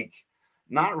 like,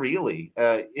 not really.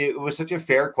 It was such a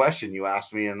fair question you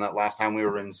asked me in that last time we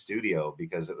were in studio,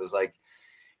 because it was like,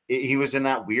 he was in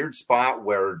that weird spot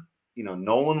where,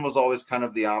 Nolan was always kind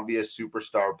of the obvious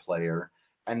superstar player.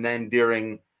 And then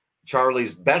during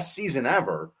Charlie's best season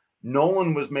ever,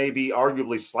 Nolan was maybe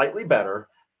arguably slightly better,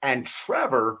 and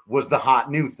Trevor was the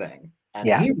hot new thing. And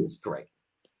he was great.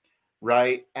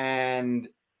 Right. And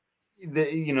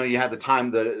you had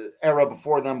the era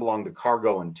before them belonged to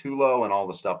Cargo and Tulo and all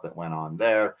the stuff that went on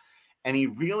there. And he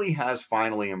really has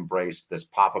finally embraced this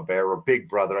Papa Bear or Big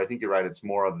Brother. I think you're right. It's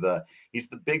more of he's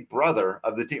the big brother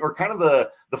of the team, or kind of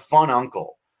the fun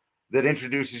uncle, that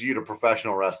introduces you to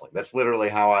professional wrestling. That's literally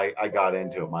how I got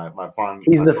into it. My fun.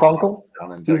 He's my the Funkle.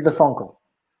 He's the Funkle.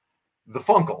 The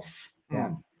Funkle.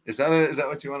 Yeah. Is that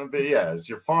what you want to be? Yeah. It's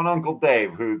your fun Uncle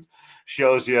Dave who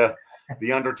shows you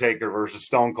The Undertaker versus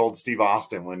Stone Cold Steve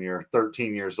Austin when you're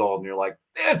 13 years old and you're like,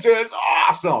 this is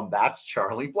awesome. That's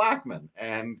Charlie Blackmon.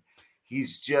 And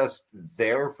he's just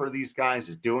there for these guys.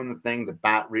 He's doing the thing. The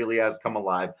bat really has come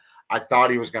alive. I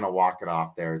thought he was going to walk it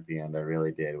off there at the end. I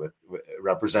really did, with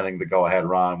representing the go-ahead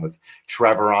run with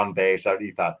Trevor on base.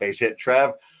 You thought base hit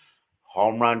Trev,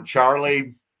 home run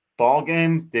Charlie, ball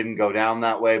game. Didn't go down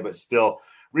that way, but still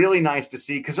really nice to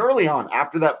see. Because early on,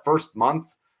 after that first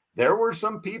month, there were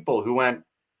some people who went,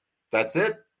 that's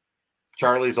it.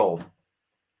 Charlie's old.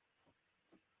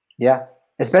 Yeah,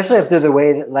 especially after the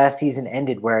way that last season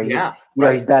ended, where you know,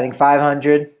 he's batting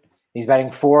 500, he's batting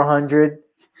 400.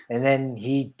 And then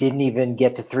he didn't even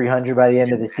get to 300 by the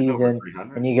end of the season.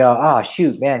 And you go, oh,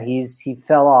 shoot, man, he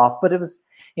fell off. But it was,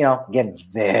 you know, again,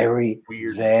 very,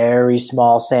 very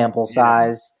small sample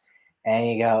size. And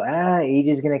you go, age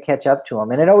is going to catch up to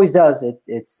him. And it always does.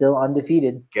 It's still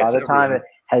undefeated. By the time it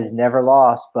has never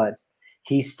lost. But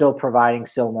he's still providing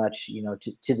so much, you know,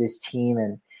 to this team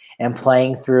and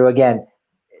playing through. Again,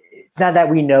 it's not that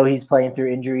we know he's playing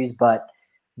through injuries, but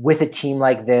with a team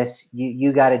like this,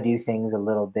 you got to do things a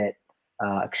little bit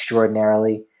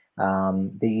extraordinarily.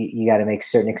 You got to make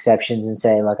certain exceptions and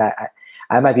say, look,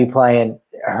 I might be playing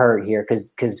hurt here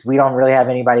because we don't really have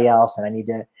anybody else, and I need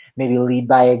to maybe lead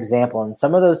by example. And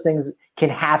some of those things can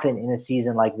happen in a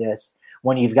season like this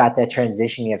when you've got that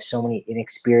transition. You have so many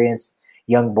inexperienced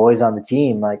young boys on the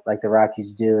team, like the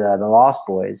Rockies do, the Lost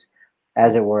Boys,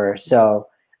 as it were. So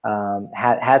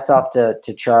hats off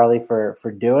to Charlie for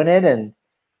doing it. And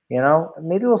you know,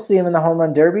 maybe we'll see him in the home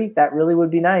run derby. That really would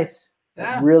be nice.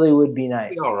 Yeah. That really would be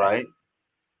nice. Be all right.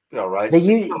 They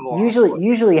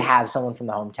usually have someone from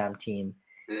the hometown team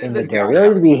in the derby.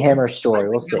 It'll either be him or Story.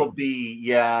 We'll see. It'll be,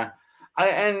 yeah.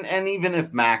 And even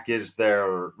if Mac is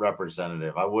their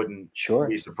representative, I wouldn't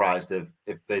be surprised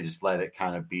if they just let it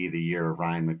kind of be the year of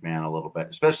Ryan McMahon a little bit,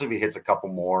 especially if he hits a couple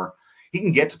more. He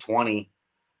can get to 20.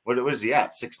 What is he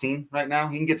at? 16 right now?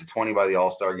 He can get to 20 by the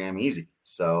All-Star game easy.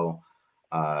 So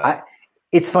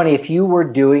it's funny, if you were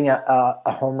doing a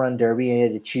home run derby and you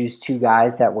had to choose two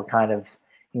guys that were kind of,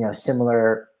 you know,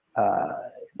 similar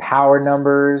power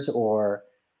numbers or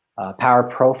power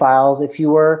profiles, if you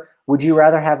were, would you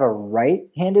rather have a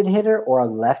right-handed hitter or a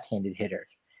left-handed hitter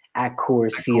at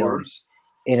Coors Field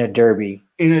in a derby?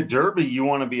 In a derby, you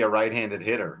want to be a right-handed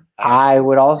hitter. I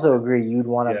would also agree you'd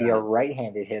want to be a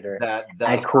right-handed hitter that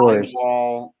at Coors.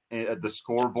 Wall at the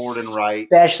scoreboard and right,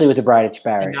 especially with the Bridich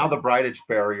barrier. And now the Bridich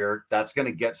barrier, that's going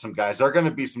to get some guys. There are going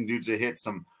to be some dudes that hit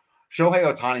some. Shohei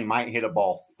Ohtani might hit a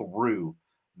ball through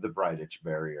the Bridich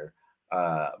barrier,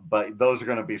 but those are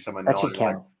going to be some annoying. That should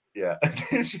count. Yeah, I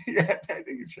think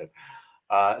it should.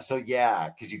 So yeah,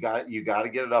 because you got to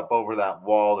get it up over that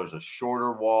wall. There's a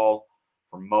shorter wall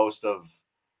for most of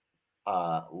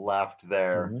left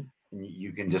there. Mm-hmm.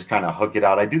 You can just kind of hook it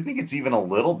out. I do think it's even a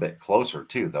little bit closer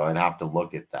too, though. I'd have to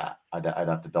look at that. I'd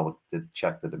have to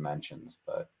check the dimensions,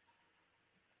 but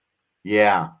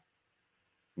yeah,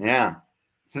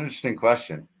 it's an interesting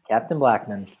question. Captain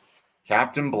Blackmon.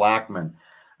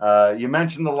 You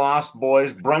mentioned the Lost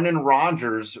Boys. Brendan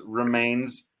Rodgers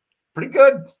remains pretty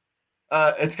good.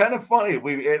 It's kind of funny.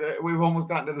 We've almost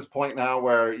gotten to this point now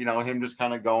where, you know, him just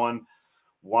kind of going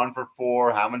 1 for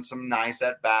 4, having some nice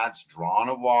at-bats, drawing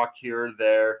a walk here or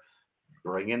there,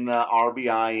 bringing the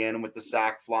RBI in with the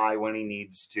sac fly when he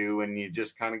needs to, and it's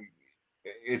just kind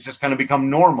of become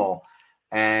normal.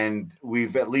 And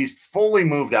we've at least fully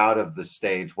moved out of the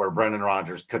stage where Brendan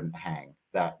Rodgers couldn't hang.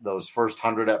 Those first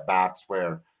 100 at-bats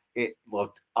where it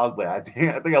looked ugly. I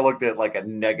think I looked at like a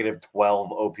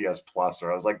 -12 OPS plus,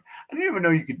 or I was like, I didn't even know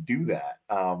you could do that.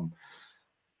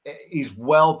 He's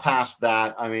well past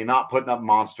that. I mean, not putting up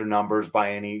monster numbers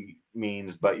by any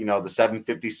means, but, you know, the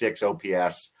 756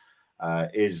 OPS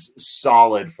is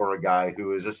solid for a guy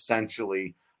who is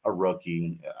essentially a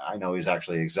rookie. I know he's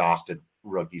actually exhausted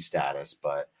rookie status,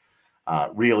 but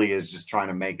really is just trying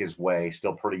to make his way,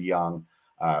 still pretty young.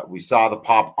 We saw the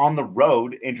pop on the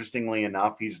road. Interestingly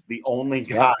enough, he's the only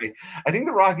guy. Yeah. I think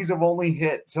the Rockies have only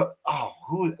hit.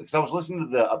 Because I was listening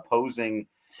to the opposing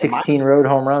 16 road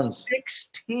home runs.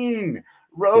 16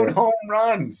 road home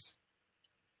runs.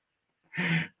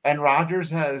 And Rodgers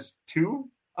has 2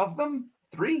 of them,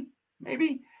 3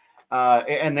 maybe.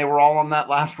 And they were all on that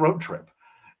last road trip.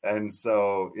 And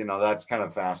so, you know, that's kind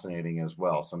of fascinating as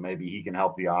well. So maybe he can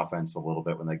help the offense a little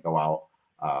bit when they go out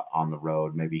on the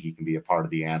road. Maybe he can be a part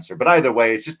of the answer. But either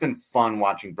way, it's just been fun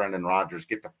watching Brendan Rodgers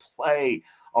get to play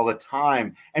all the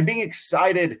time, and being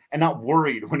excited and not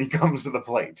worried when he comes to the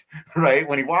plate, right?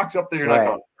 When he walks up there, you're not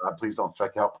going, God, please don't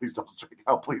strike out, please don't strike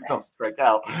out, please don't strike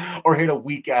out, or hit a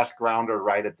weak-ass grounder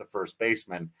right at the first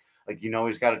baseman. Like,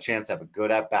 he's got a chance to have a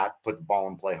good at-bat, put the ball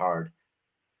in play hard.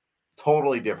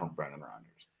 Totally different Brendan Rodgers.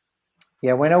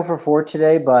 Yeah, went 0 for 4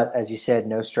 today, but as you said,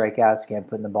 no strikeouts. Again,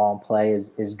 putting the ball in play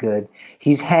is good.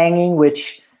 He's hanging,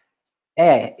 which,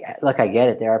 hey, look, I get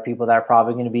it. There are people that are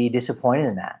probably going to be disappointed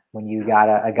in that. When you got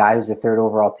a guy who's the third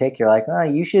overall pick, you're like, oh,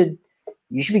 you should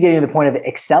be getting to the point of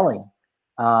excelling.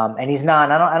 And he's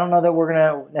not. I don't know that we're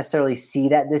going to necessarily see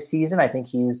that this season. I think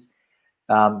he's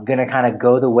going to kind of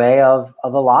go the way of a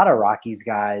lot of Rockies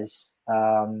guys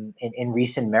in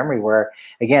recent memory, where,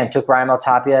 again, it took Raimel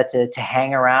Tapia to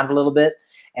hang around a little bit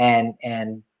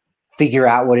and figure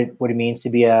out what it means to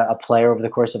be a player over the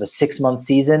course of a 6-month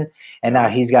season. And now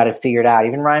he's got it figured out.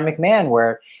 Even Ryan McMahon,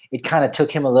 where it kind of took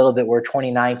him a little bit, where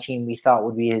 2019 we thought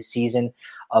would be his season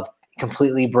of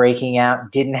completely breaking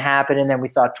out, didn't happen. And then we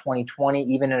thought 2020,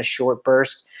 even in a short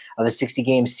burst of a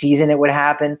 60-game season, it would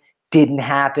happen, didn't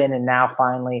happen. And now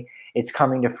finally it's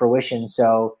coming to fruition.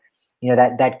 So,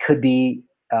 that could be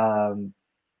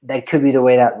the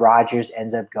way that Rodgers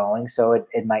ends up going. So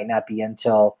it might not be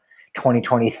until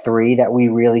 2023 that we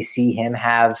really see him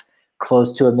have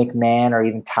close to a McMahon or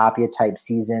even Tapia type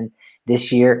season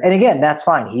this year. And again, that's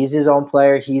fine. He's his own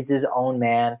player. He's his own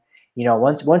man.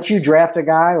 Once you draft a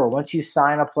guy or once you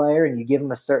sign a player and you give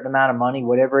him a certain amount of money,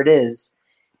 whatever it is,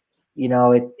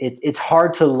 it's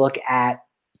hard to look at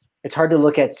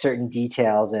certain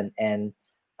details and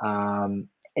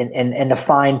the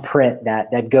fine print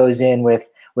that goes in with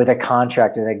a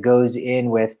contractor, that goes in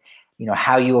with,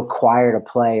 how you acquired a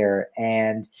player.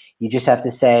 And you just have to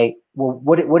say, well,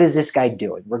 what is this guy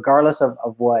doing? Regardless of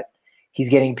what he's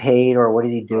getting paid or what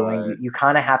is he doing, right. you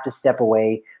kind of have to step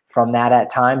away from that at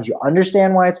times. You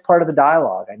understand why it's part of the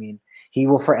dialogue. I mean, he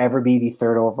will forever be the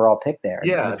third overall pick there in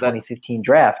the 2015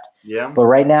 draft. Yeah. But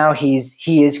right now he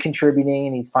is contributing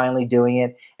and he's finally doing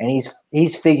it, and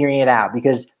he's figuring it out,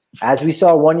 because as we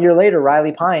saw 1 year later,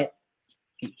 Riley Pint,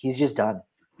 he's just done.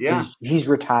 Yeah. He's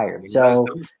retired. So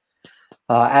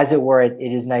as it were, it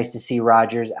is nice to see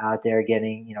Rodgers out there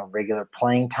getting, regular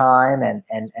playing time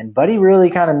and Buddy really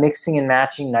kind of mixing and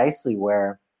matching nicely,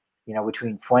 where,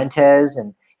 between Fuentes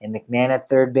and McMahon at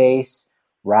third base,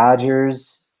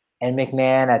 Rodgers and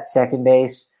McMahon at second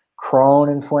base, Cron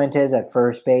and Fuentes at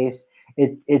first base.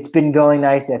 It's been going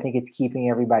nicely. I think it's keeping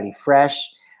everybody fresh.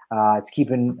 It's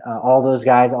keeping all those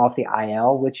guys off the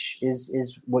IL, which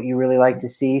is what you really like to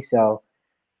see. So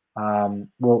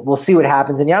we'll see what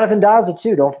happens. And Jonathan Daza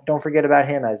too. Don't forget about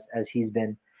him as he's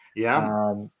been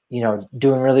doing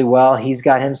really well. He's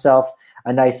got himself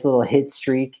a nice little hit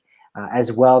streak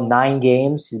as well. 9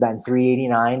 games. He's batting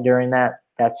 .389 during that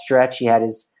stretch. He had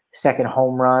his second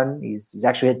home run. He's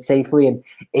actually hit safely in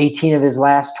 18 of his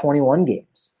last 21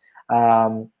 games.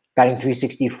 Batting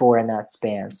 .364 in that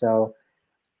span. So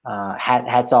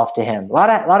hats off to him. A lot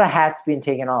of hats being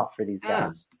taken off for these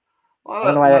guys. I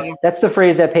don't know why that's the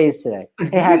phrase that pays today.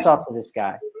 Hey, hats off to this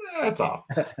guy. Hats off.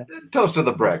 Toast to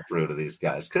the Breck Brew to these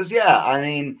guys. Because, I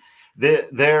mean,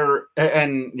 they're –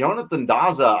 and Jonathan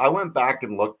Daza, I went back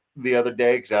and looked the other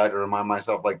day because I had to remind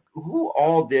myself, like, who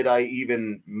all did I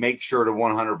even make sure to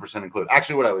 100% include?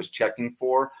 Actually, what I was checking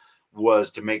for was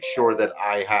to make sure that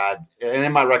I had – and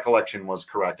in my recollection was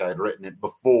correct. I had written it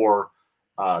before –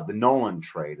 the Nolan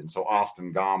trade. And so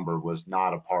Austin Gomber was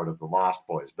not a part of the Lost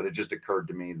Boys, but it just occurred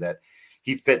to me that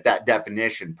he fit that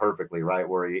definition perfectly, right?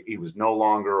 Where he was no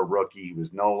longer a rookie. He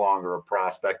was no longer a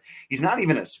prospect. He's not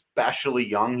even especially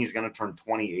young. He's going to turn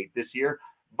 28 this year,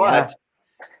 but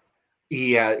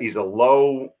he's a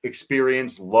low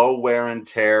experience, low wear and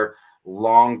tear,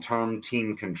 long-term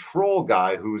team control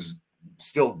guy who's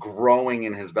still growing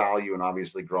in his value and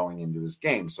obviously growing into his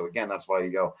game. So again, that's why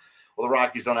you go, well, the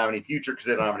Rockies don't have any future because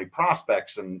they don't have any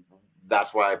prospects, and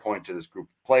that's why I point to this group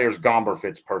of players. Gomber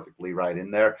fits perfectly right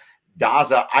in there.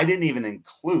 Daza, I didn't even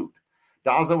include.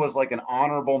 Daza was like an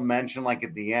honorable mention, like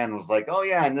at the end, was like, oh,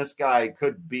 yeah, and this guy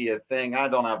could be a thing. I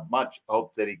don't have much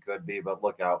hope that he could be, but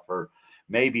look out for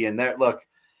maybe in there. Look,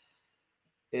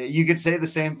 you could say the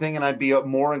same thing, and I'd be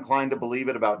more inclined to believe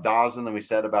it about Dawson than we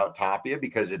said about Tapia,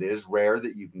 because it is rare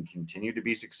that you can continue to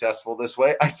be successful this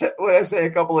way. I said a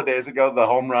couple of days ago,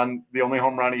 the only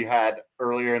home run he had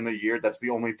earlier in the year, that's the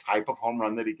only type of home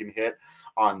run that he can hit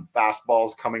on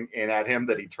fastballs coming in at him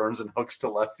that he turns and hooks to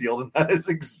left field. And that is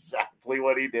exactly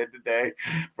what he did today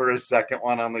for his second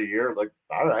one on the year. Like,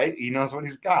 all right, he knows what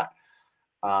he's got.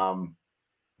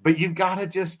 But you've got to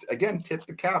just, again, tip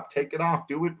the cap, take it off,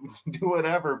 do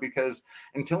whatever, because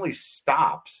until he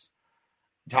stops,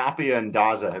 Tapia and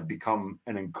Daza have become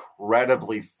an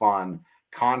incredibly fun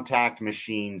contact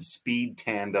machine, speed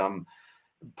tandem.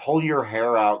 Pull your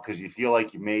hair out because you feel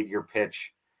like you made your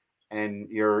pitch and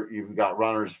you've got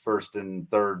runners first and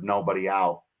third, nobody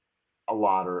out a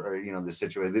lot, or the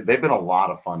situation. They've been a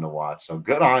lot of fun to watch. So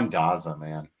good on Daza,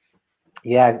 man.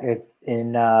 Yeah,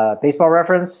 in Baseball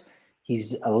Reference,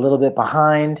 he's a little bit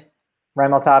behind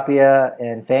Raimel Tapia,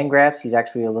 and Fangraphs, he's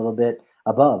actually a little bit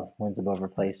above wins above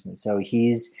replacement. So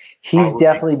he's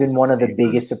definitely been one of the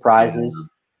biggest surprises.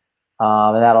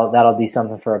 And that'll be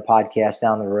something for a podcast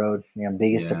down the road.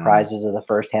 Biggest surprises of the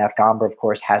first half. Gomber, of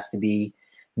course, has to be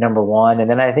number one,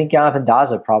 and then I think Jonathan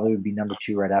Daza probably would be number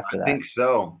two right after that. I think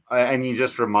so. And you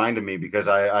just reminded me because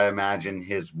I imagine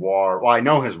his WAR. Well, I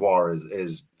know his WAR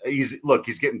is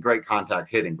he's getting great contact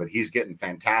hitting, but he's getting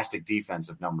fantastic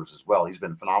defensive numbers as well. He's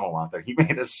been phenomenal out there. He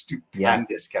made a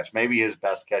stupendous catch, maybe his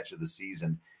best catch of the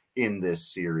season in this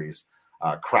series,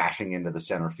 crashing into the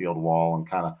center field wall and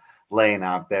kind of laying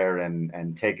out there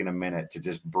and taking a minute to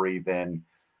just breathe in.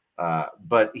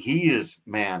 But he is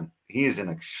an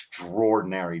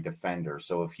extraordinary defender.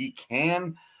 So if he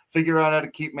can figure out how to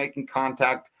keep making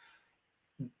contact,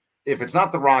 if it's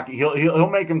not the Rockies, he'll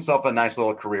make himself a nice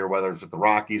little career, whether it's with the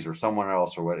Rockies or someone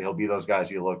else or what. He'll be those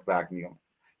guys you look back and you go,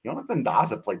 Jonathan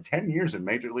Daza played 10 years in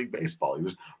Major League Baseball. He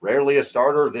was rarely a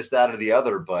starter, this, that, or the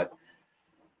other, but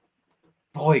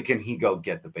boy, can he go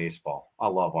get the baseball. I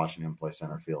love watching him play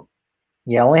center field.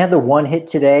 Yeah, only had the one hit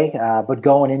today, but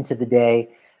going into the day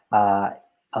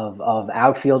of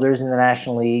outfielders in the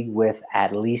National League with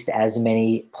at least as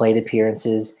many plate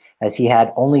appearances as he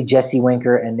had, only Jesse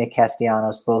Winker and Nick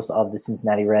Castellanos, both of the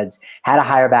Cincinnati Reds, had a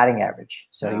higher batting average.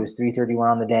 So he was 331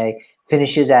 on the day,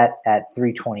 finishes at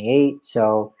 328.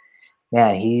 So,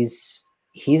 man, he's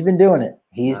been doing it.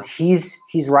 He's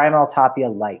Raimel Tapia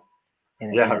light.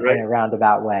 In a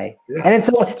roundabout way. Yeah. And in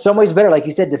some ways better, like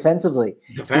you said, defensively.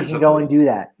 He can go and do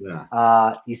that.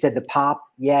 Yeah. You said the pop.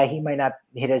 Yeah, he might not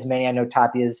hit as many. I know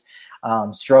Tapia's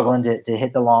struggling to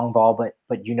hit the long ball,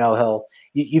 but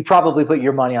you probably put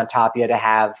your money on Tapia to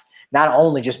have not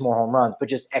only just more home runs, but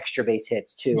just extra base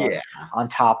hits too on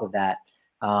top of that.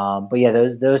 But yeah,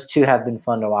 those two have been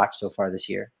fun to watch so far this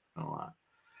year. A lot.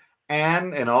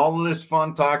 And in all of this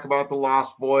fun talk about the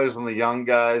Lost Boys and the young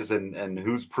guys and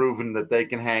who's proven that they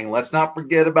can hang, let's not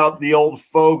forget about the old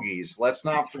fogies. Let's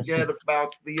not forget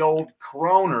about the old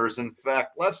Croners. In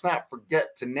fact, let's not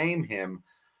forget to name him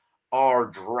our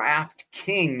draft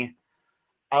king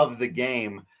of the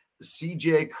game,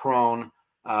 CJ Cron.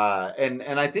 And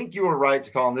I think you were right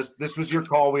to call him. This was your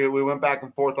call. We went back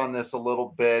and forth on this a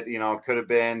little bit. It could have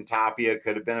been Tapia,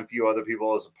 could have been a few other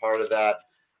people as a part of that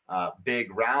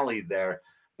big rally there.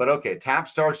 But okay, Tap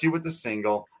starts you with the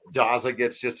single. Daza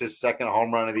gets just his second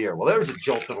home run of the year. Well, there's a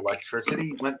jolt of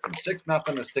electricity. Went from 6-0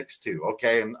 to 6-2.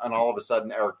 Okay, and all of a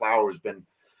sudden, Eric Lauer has been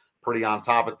pretty on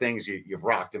top of things. You've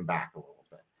rocked him back a little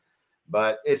bit.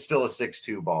 But it's still a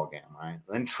 6-2 ball game, right?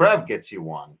 Then Trev gets you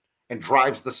one and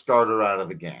drives the starter out of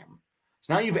the game.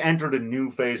 So now you've entered a new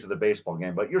phase of the baseball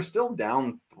game, but you're still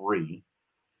down 3,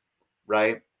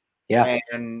 right? Yeah.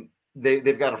 And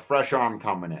they've got a fresh arm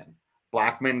coming in.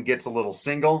 Blackman gets a little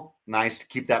single. Nice to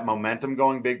keep that momentum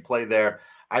going. Big play there.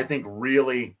 I think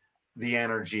really the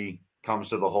energy comes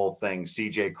to the whole thing.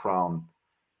 CJ Cron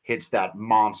hits that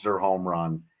monster home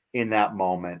run in that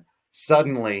moment.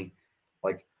 Suddenly,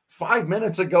 like 5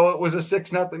 minutes ago, it was a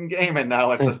 6-0 game, and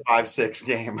now it's a 5-6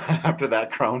 game after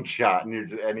that Cron shot.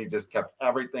 And he just kept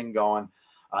everything going.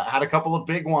 Had a couple of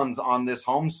big ones on this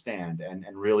homestand and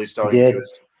really started to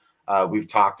we've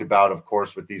talked about, of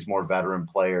course, with these more veteran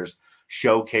players,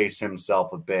 showcase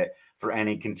himself a bit for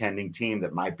any contending team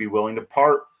that might be willing to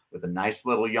part with a nice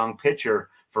little young pitcher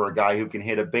for a guy who can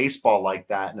hit a baseball like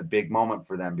that in a big moment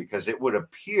for them, because it would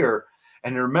appear.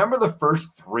 And remember the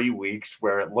first 3 weeks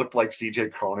where it looked like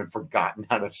CJ Cron had forgotten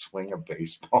how to swing a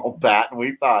baseball bat. And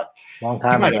we thought, long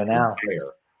time ago now,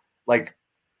 like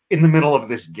in the middle of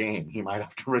this game, he might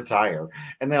have to retire.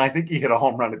 And then I think he hit a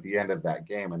home run at the end of that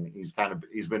game, and he's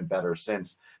been better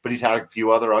since. But he's had a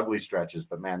few other ugly stretches.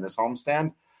 But man, this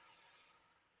homestand,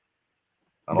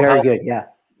 very good.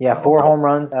 Yeah. 4 home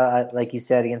runs, like you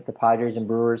said, against the Padres and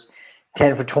Brewers.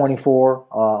 10 for 24.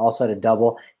 Also had a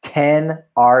double. 10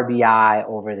 RBI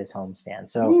over this homestand.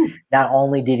 So not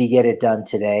only did he get it done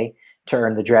today to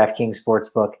earn the DraftKings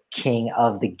Sportsbook King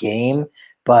of the Game,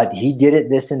 but he did it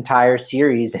this entire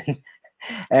series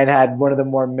and had one of the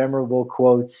more memorable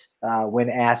quotes when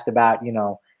asked about,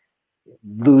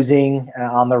 losing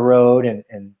on the road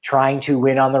and trying to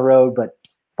win on the road, but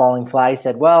falling flat. He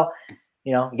said, well,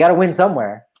 you got to win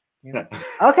somewhere. Yeah.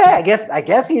 Okay, I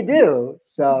guess you do.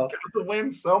 So gotta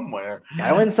win somewhere.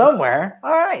 Gotta win somewhere.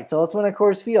 All right, so let's win at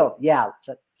Coors Field. Yeah,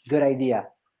 good idea.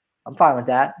 I'm fine with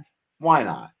that. Why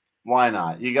not? Why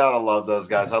not? You gotta love those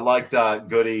guys. I liked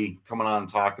Goody coming on and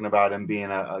talking about him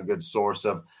being a good source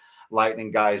of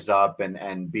lightening guys up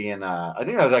and being. I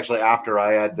think that was actually after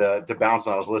I had to bounce,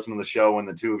 and I was listening to the show when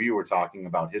the two of you were talking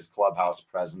about his clubhouse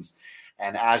presence.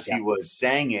 And as he was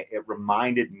saying it, it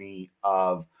reminded me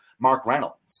of Mark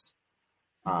Reynolds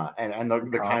and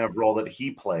the kind of role that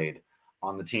he played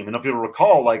on the team. And if you'll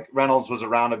recall, like Reynolds was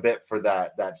around a bit for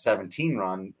that 17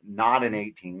 run, not in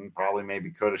 18, probably maybe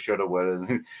coulda, shoulda,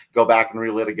 woulda. Go back and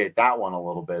relitigate that one a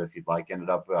little bit if you'd like. Ended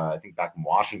up, I think, back in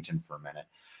Washington for a minute.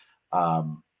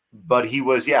 But he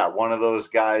was, one of those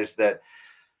guys that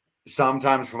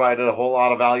sometimes provided a whole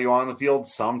lot of value on the field,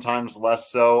 sometimes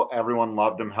less so. Everyone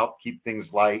loved him, helped keep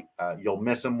things light. You'll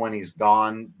miss him when he's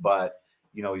gone, but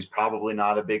he's probably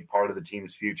not a big part of the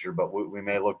team's future. But we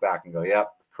may look back and go,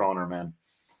 yep, Kroner, man,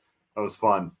 that was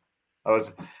fun.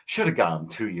 Should have got him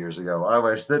 2 years ago. I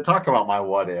wish. Talk about my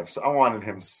what ifs. I wanted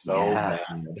him so bad.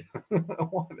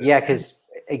 Yeah, because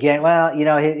again, well,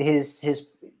 his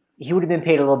he would have been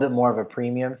paid a little bit more of a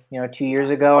premium, 2 years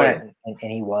ago, and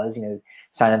he was,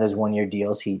 signing those 1-year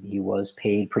deals. He was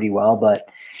paid pretty well, but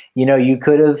you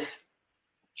could have,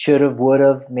 should have, would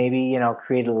have maybe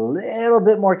created a little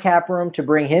bit more cap room to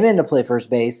bring him in to play first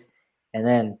base, and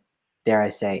then, dare I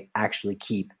say, actually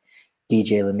keep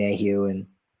DJ LeMahieu and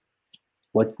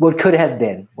what could have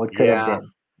been. What could have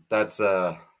been. That's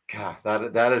God,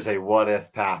 that is a what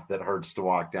if path that hurts to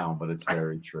walk down, but it's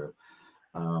very true.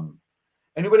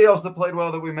 Anybody else that played well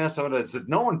that we missed? I said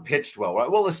no one pitched well, right?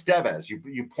 Well, Estevez,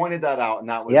 you pointed that out, and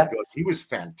that was good. He was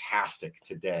fantastic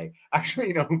today.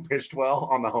 Actually, who pitched well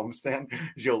on the homestand?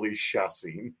 Jhoulys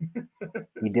Chacín.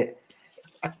 He did.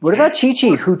 What about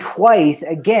Chichi, who twice,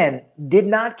 again, did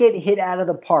not get hit out of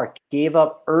the park, gave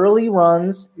up early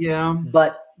runs,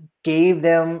 but gave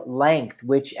them length,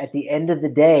 which at the end of the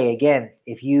day, again,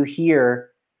 if you hear,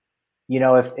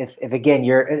 if again,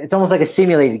 it's almost like a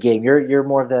simulated game. You're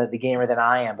more of the gamer than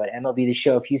I am, but MLB The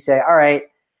Show, if you say, all right,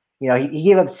 he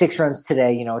gave up 6 runs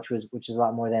today, which is a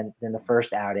lot more than the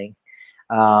first outing.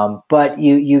 But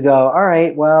you go, all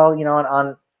right, well,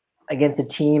 on against a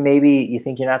team maybe you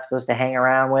think you're not supposed to hang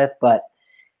around with, but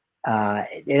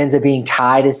it ends up being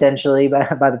tied essentially by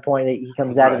the point that he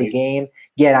comes out of the game.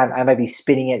 Again, I might be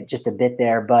spinning it just a bit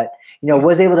there, but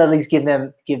was able to at least give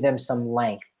them some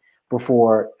length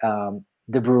before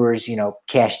the Brewers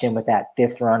cashed in with that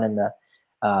 5th run in the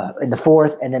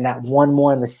 4th, and then that one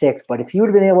more in the 6th. But if you would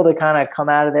have been able to kind of come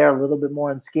out of there a little bit more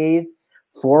unscathed,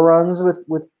 4 runs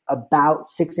with about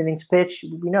 6 innings pitched,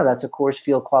 that's a Coors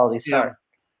Field quality start.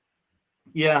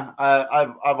 Yeah,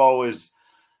 I've always,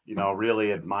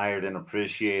 really admired and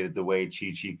appreciated the way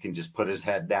Chichi can just put his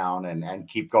head down and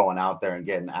keep going out there and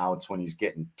getting outs when he's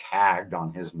getting tagged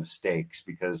on his mistakes,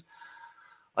 because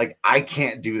like I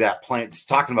can't do that playing. It's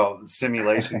talking about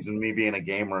simulations and me being a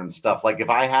gamer and stuff. Like if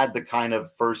I had the kind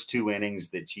of first 2 innings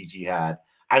that Chichi had,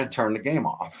 I'd have turned the game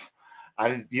off.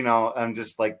 I'm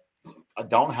just like, I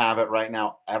don't have it right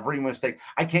now. Every mistake,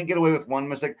 I can't get away with one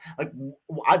mistake. Like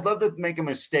I'd love to make a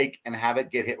mistake and have it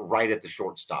get hit right at the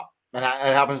shortstop. And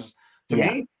it happens to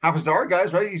me, happens to our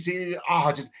guys, right? You see, it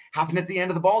just happened at the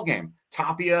end of the ball game.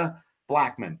 Tapia,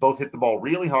 Blackman, both hit the ball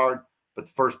really hard, but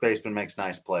the first baseman makes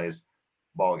nice plays.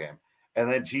 Ball game. And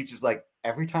then Cheech like,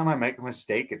 every time I make a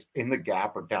mistake, it's in the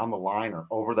gap or down the line or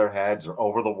over their heads or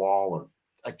over the wall, or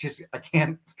I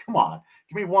can't, come on,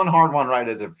 give me one hard one right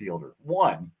at the fielder.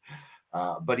 One.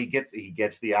 But he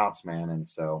gets the outs, man. And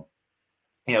so,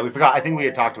 we forgot. I think we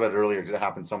had talked about it earlier because it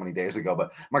happened so many days ago,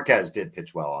 but Marquez did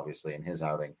pitch well, obviously, in his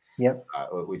outing. Yep.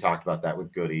 We talked about that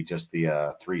with Goody, just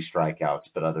the 3 strikeouts,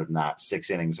 but other than that, 6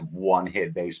 innings of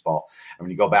 1-hit baseball. And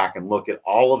when you go back and look at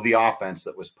all of the offense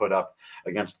that was put up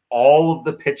against all of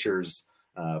the pitchers,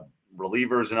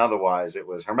 relievers and otherwise, it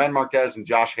was Germán Marquez and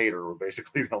Josh Hader were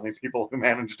basically the only people who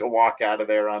managed to walk out of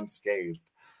there unscathed.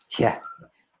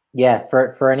 Yeah.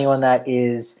 For anyone that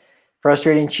is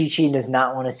frustrating, Chichi does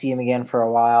not want to see him again for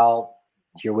a while.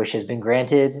 Your wish has been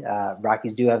granted.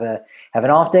 Rockies do have an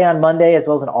off day on Monday as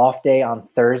well as an off day on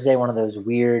Thursday. One of those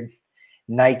weird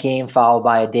night game followed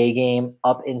by a day game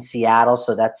up in Seattle.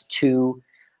 So that's 2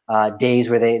 days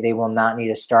where they will not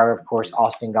need a starter. Of course,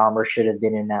 Austin Gomber should have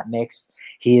been in that mix.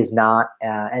 He is not.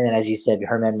 And then, as you said,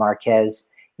 Germán Marquez,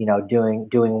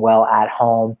 doing well at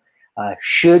home,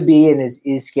 should be and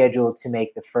is scheduled to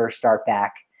make the first start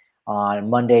back on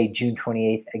Monday, June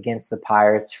 28th against the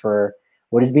Pirates for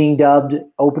what is being dubbed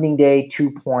Opening Day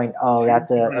 2.0.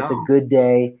 That's a good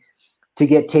day to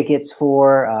get tickets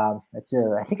for.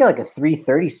 I think like a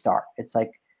 3:30 start. It's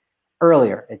like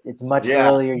earlier. It's much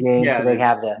earlier game, so they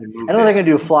have the. I know they're going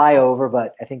to do a flyover,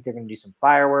 but I think they're going to do some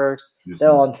fireworks.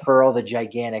 They'll unfurl the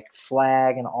gigantic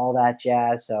flag and all that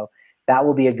jazz. So that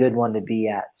will be a good one to be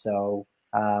at. So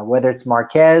whether it's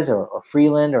Marquez or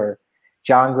Freeland or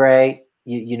John Gray,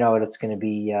 you know it's going to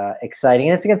be exciting,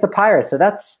 and it's against the Pirates. So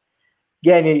that's.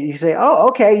 Again, you say, oh,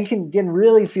 okay, you can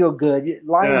really feel good. It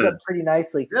lines up pretty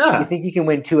nicely. Yeah. You think you can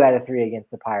win 2 out of 3 against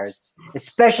the Pirates,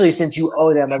 especially since you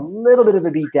owe them a little bit of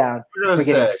a beatdown for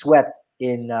getting swept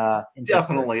in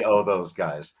definitely Pittsburgh. Owe those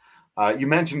guys. You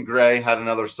mentioned Gray had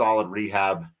another solid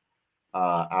rehab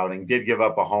outing. Did give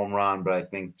up a home run, but I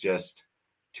think just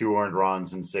 2 earned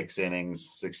runs in 6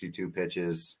 innings, 62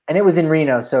 pitches. And it was in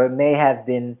Reno, so it may have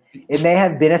been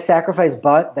a sacrifice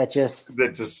bunt that just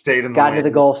stayed in got into the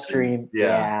Gulf Stream.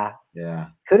 Yeah.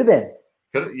 Could have been.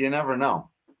 You never know.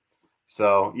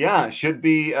 So yeah, it should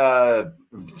be an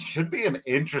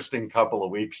interesting couple of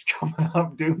weeks coming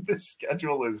up, dude. The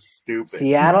schedule is stupid.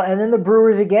 Seattle and then the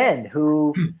Brewers again,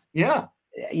 who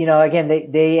again,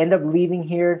 they end up leaving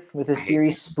here with a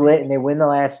series split and they win the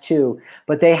last 2,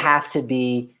 but they have to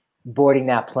be boarding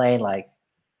that plane like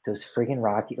those freaking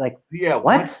Rockies. Like,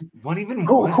 what even?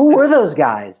 Who were those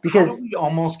guys? Because we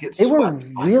almost get they were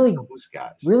really those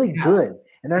guys, really good,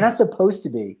 and they're not supposed to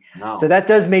be. No. So that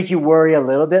does make you worry a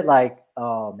little bit. Like,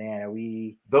 oh man, are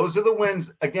we? Those are the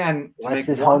wins again. What's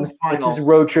this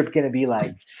road trip going to be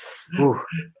like? No,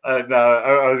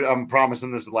 I'm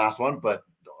promising this is the last one, but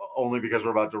only because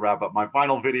we're about to wrap up my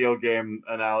final video game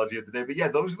analogy of the day. But yeah,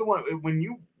 those are the ones when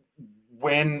you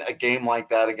win a game like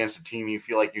that against a team you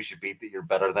feel like you should beat, that you're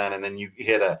better than, and then you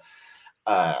hit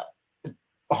a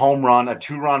home run, a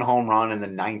 2-run home run in the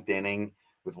 9th inning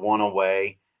with 1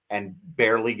 away and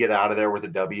barely get out of there with a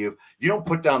W. You don't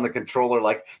put down the controller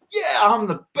like, yeah, I'm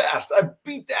the best. I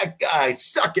beat that guy.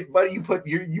 Suck it, buddy. You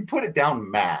put it down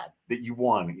mad that you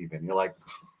won even. You're like,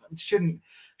 shouldn't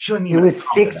even. It was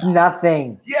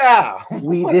 6-0. Yeah.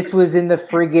 This was in the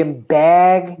friggin'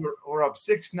 bag. We're up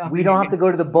 6-0. We don't have to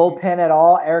go to the bullpen at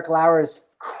all. Eric Lauer is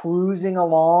cruising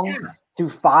along through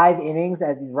 5 innings.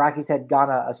 The Rockies had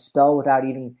gone a spell without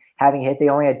even having a hit. They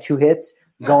only had 2 hits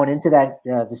going into that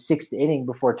the 6th inning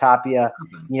before Tapia,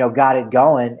 got it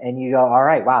going. And you go, all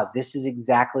right, wow, this is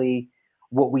exactly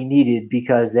what we needed,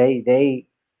 because they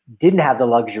didn't have the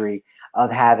luxury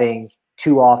of having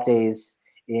 2 off days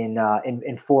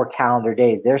in 4 calendar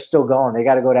days. They're still going. They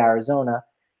got to go to Arizona.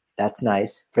 That's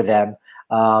nice for them.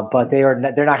 But they're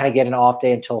not going to get an off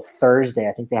day until Thursday.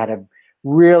 I think they had a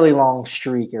really long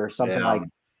streak or something like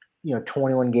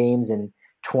 21 games in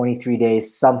 23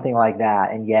 days, something like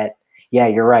that. And yet, yeah,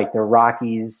 you're right. The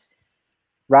Rockies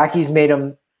made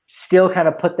them still kind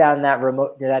of put down that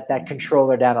remote, that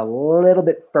controller down a little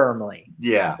bit firmly.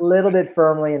 Yeah. A little bit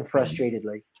firmly and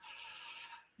frustratedly.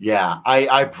 Yeah,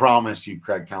 I promise you,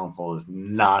 Craig Counsell is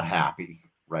not happy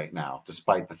right now,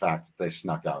 despite the fact that they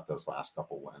snuck out those last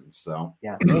couple wins. So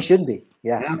yeah, they should be.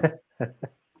 Yeah.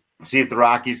 See if the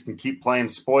Rockies can keep playing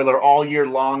spoiler all year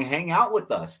long. Hang out with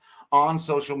us on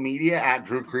social media at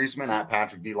Drew Creasman, at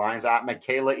Patrick D. Lyons, at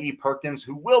Michaela E. Perkins,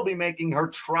 who will be making her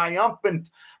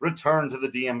triumphant return to the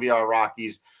DMVR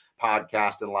Rockies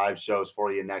podcast and live shows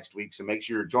for you next week. So make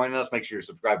sure you're joining us. Make sure you're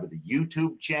subscribed to the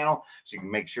YouTube channel so you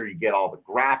can make sure you get all the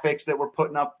graphics that we're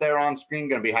putting up there on screen.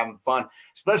 Going to be having fun,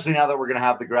 especially now that we're going to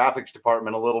have the graphics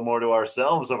department a little more to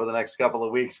ourselves over the next couple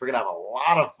of weeks. We're going to have a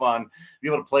lot of fun, be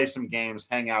able to play some games,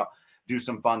 hang out, do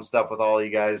some fun stuff with all you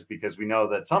guys, because we know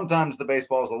that sometimes the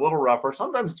baseball is a little rougher.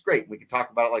 Sometimes it's great. We can talk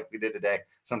about it like we did today.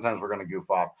 Sometimes we're going to goof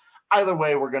off. Either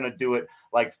way, we're going to do it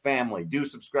like family. Do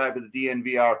subscribe to the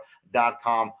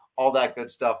DNVR.com. All that good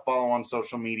stuff. Follow on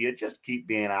social media. Just keep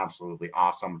being absolutely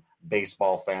awesome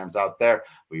baseball fans out there.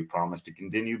 We promise to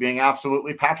continue being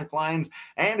absolutely Patrick Lyons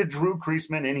and a Drew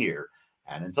Creasman in here.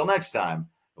 And until next time,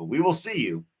 we will see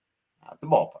you at the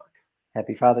ballpark.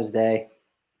 Happy Father's Day.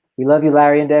 We love you,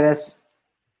 Larry and Dennis.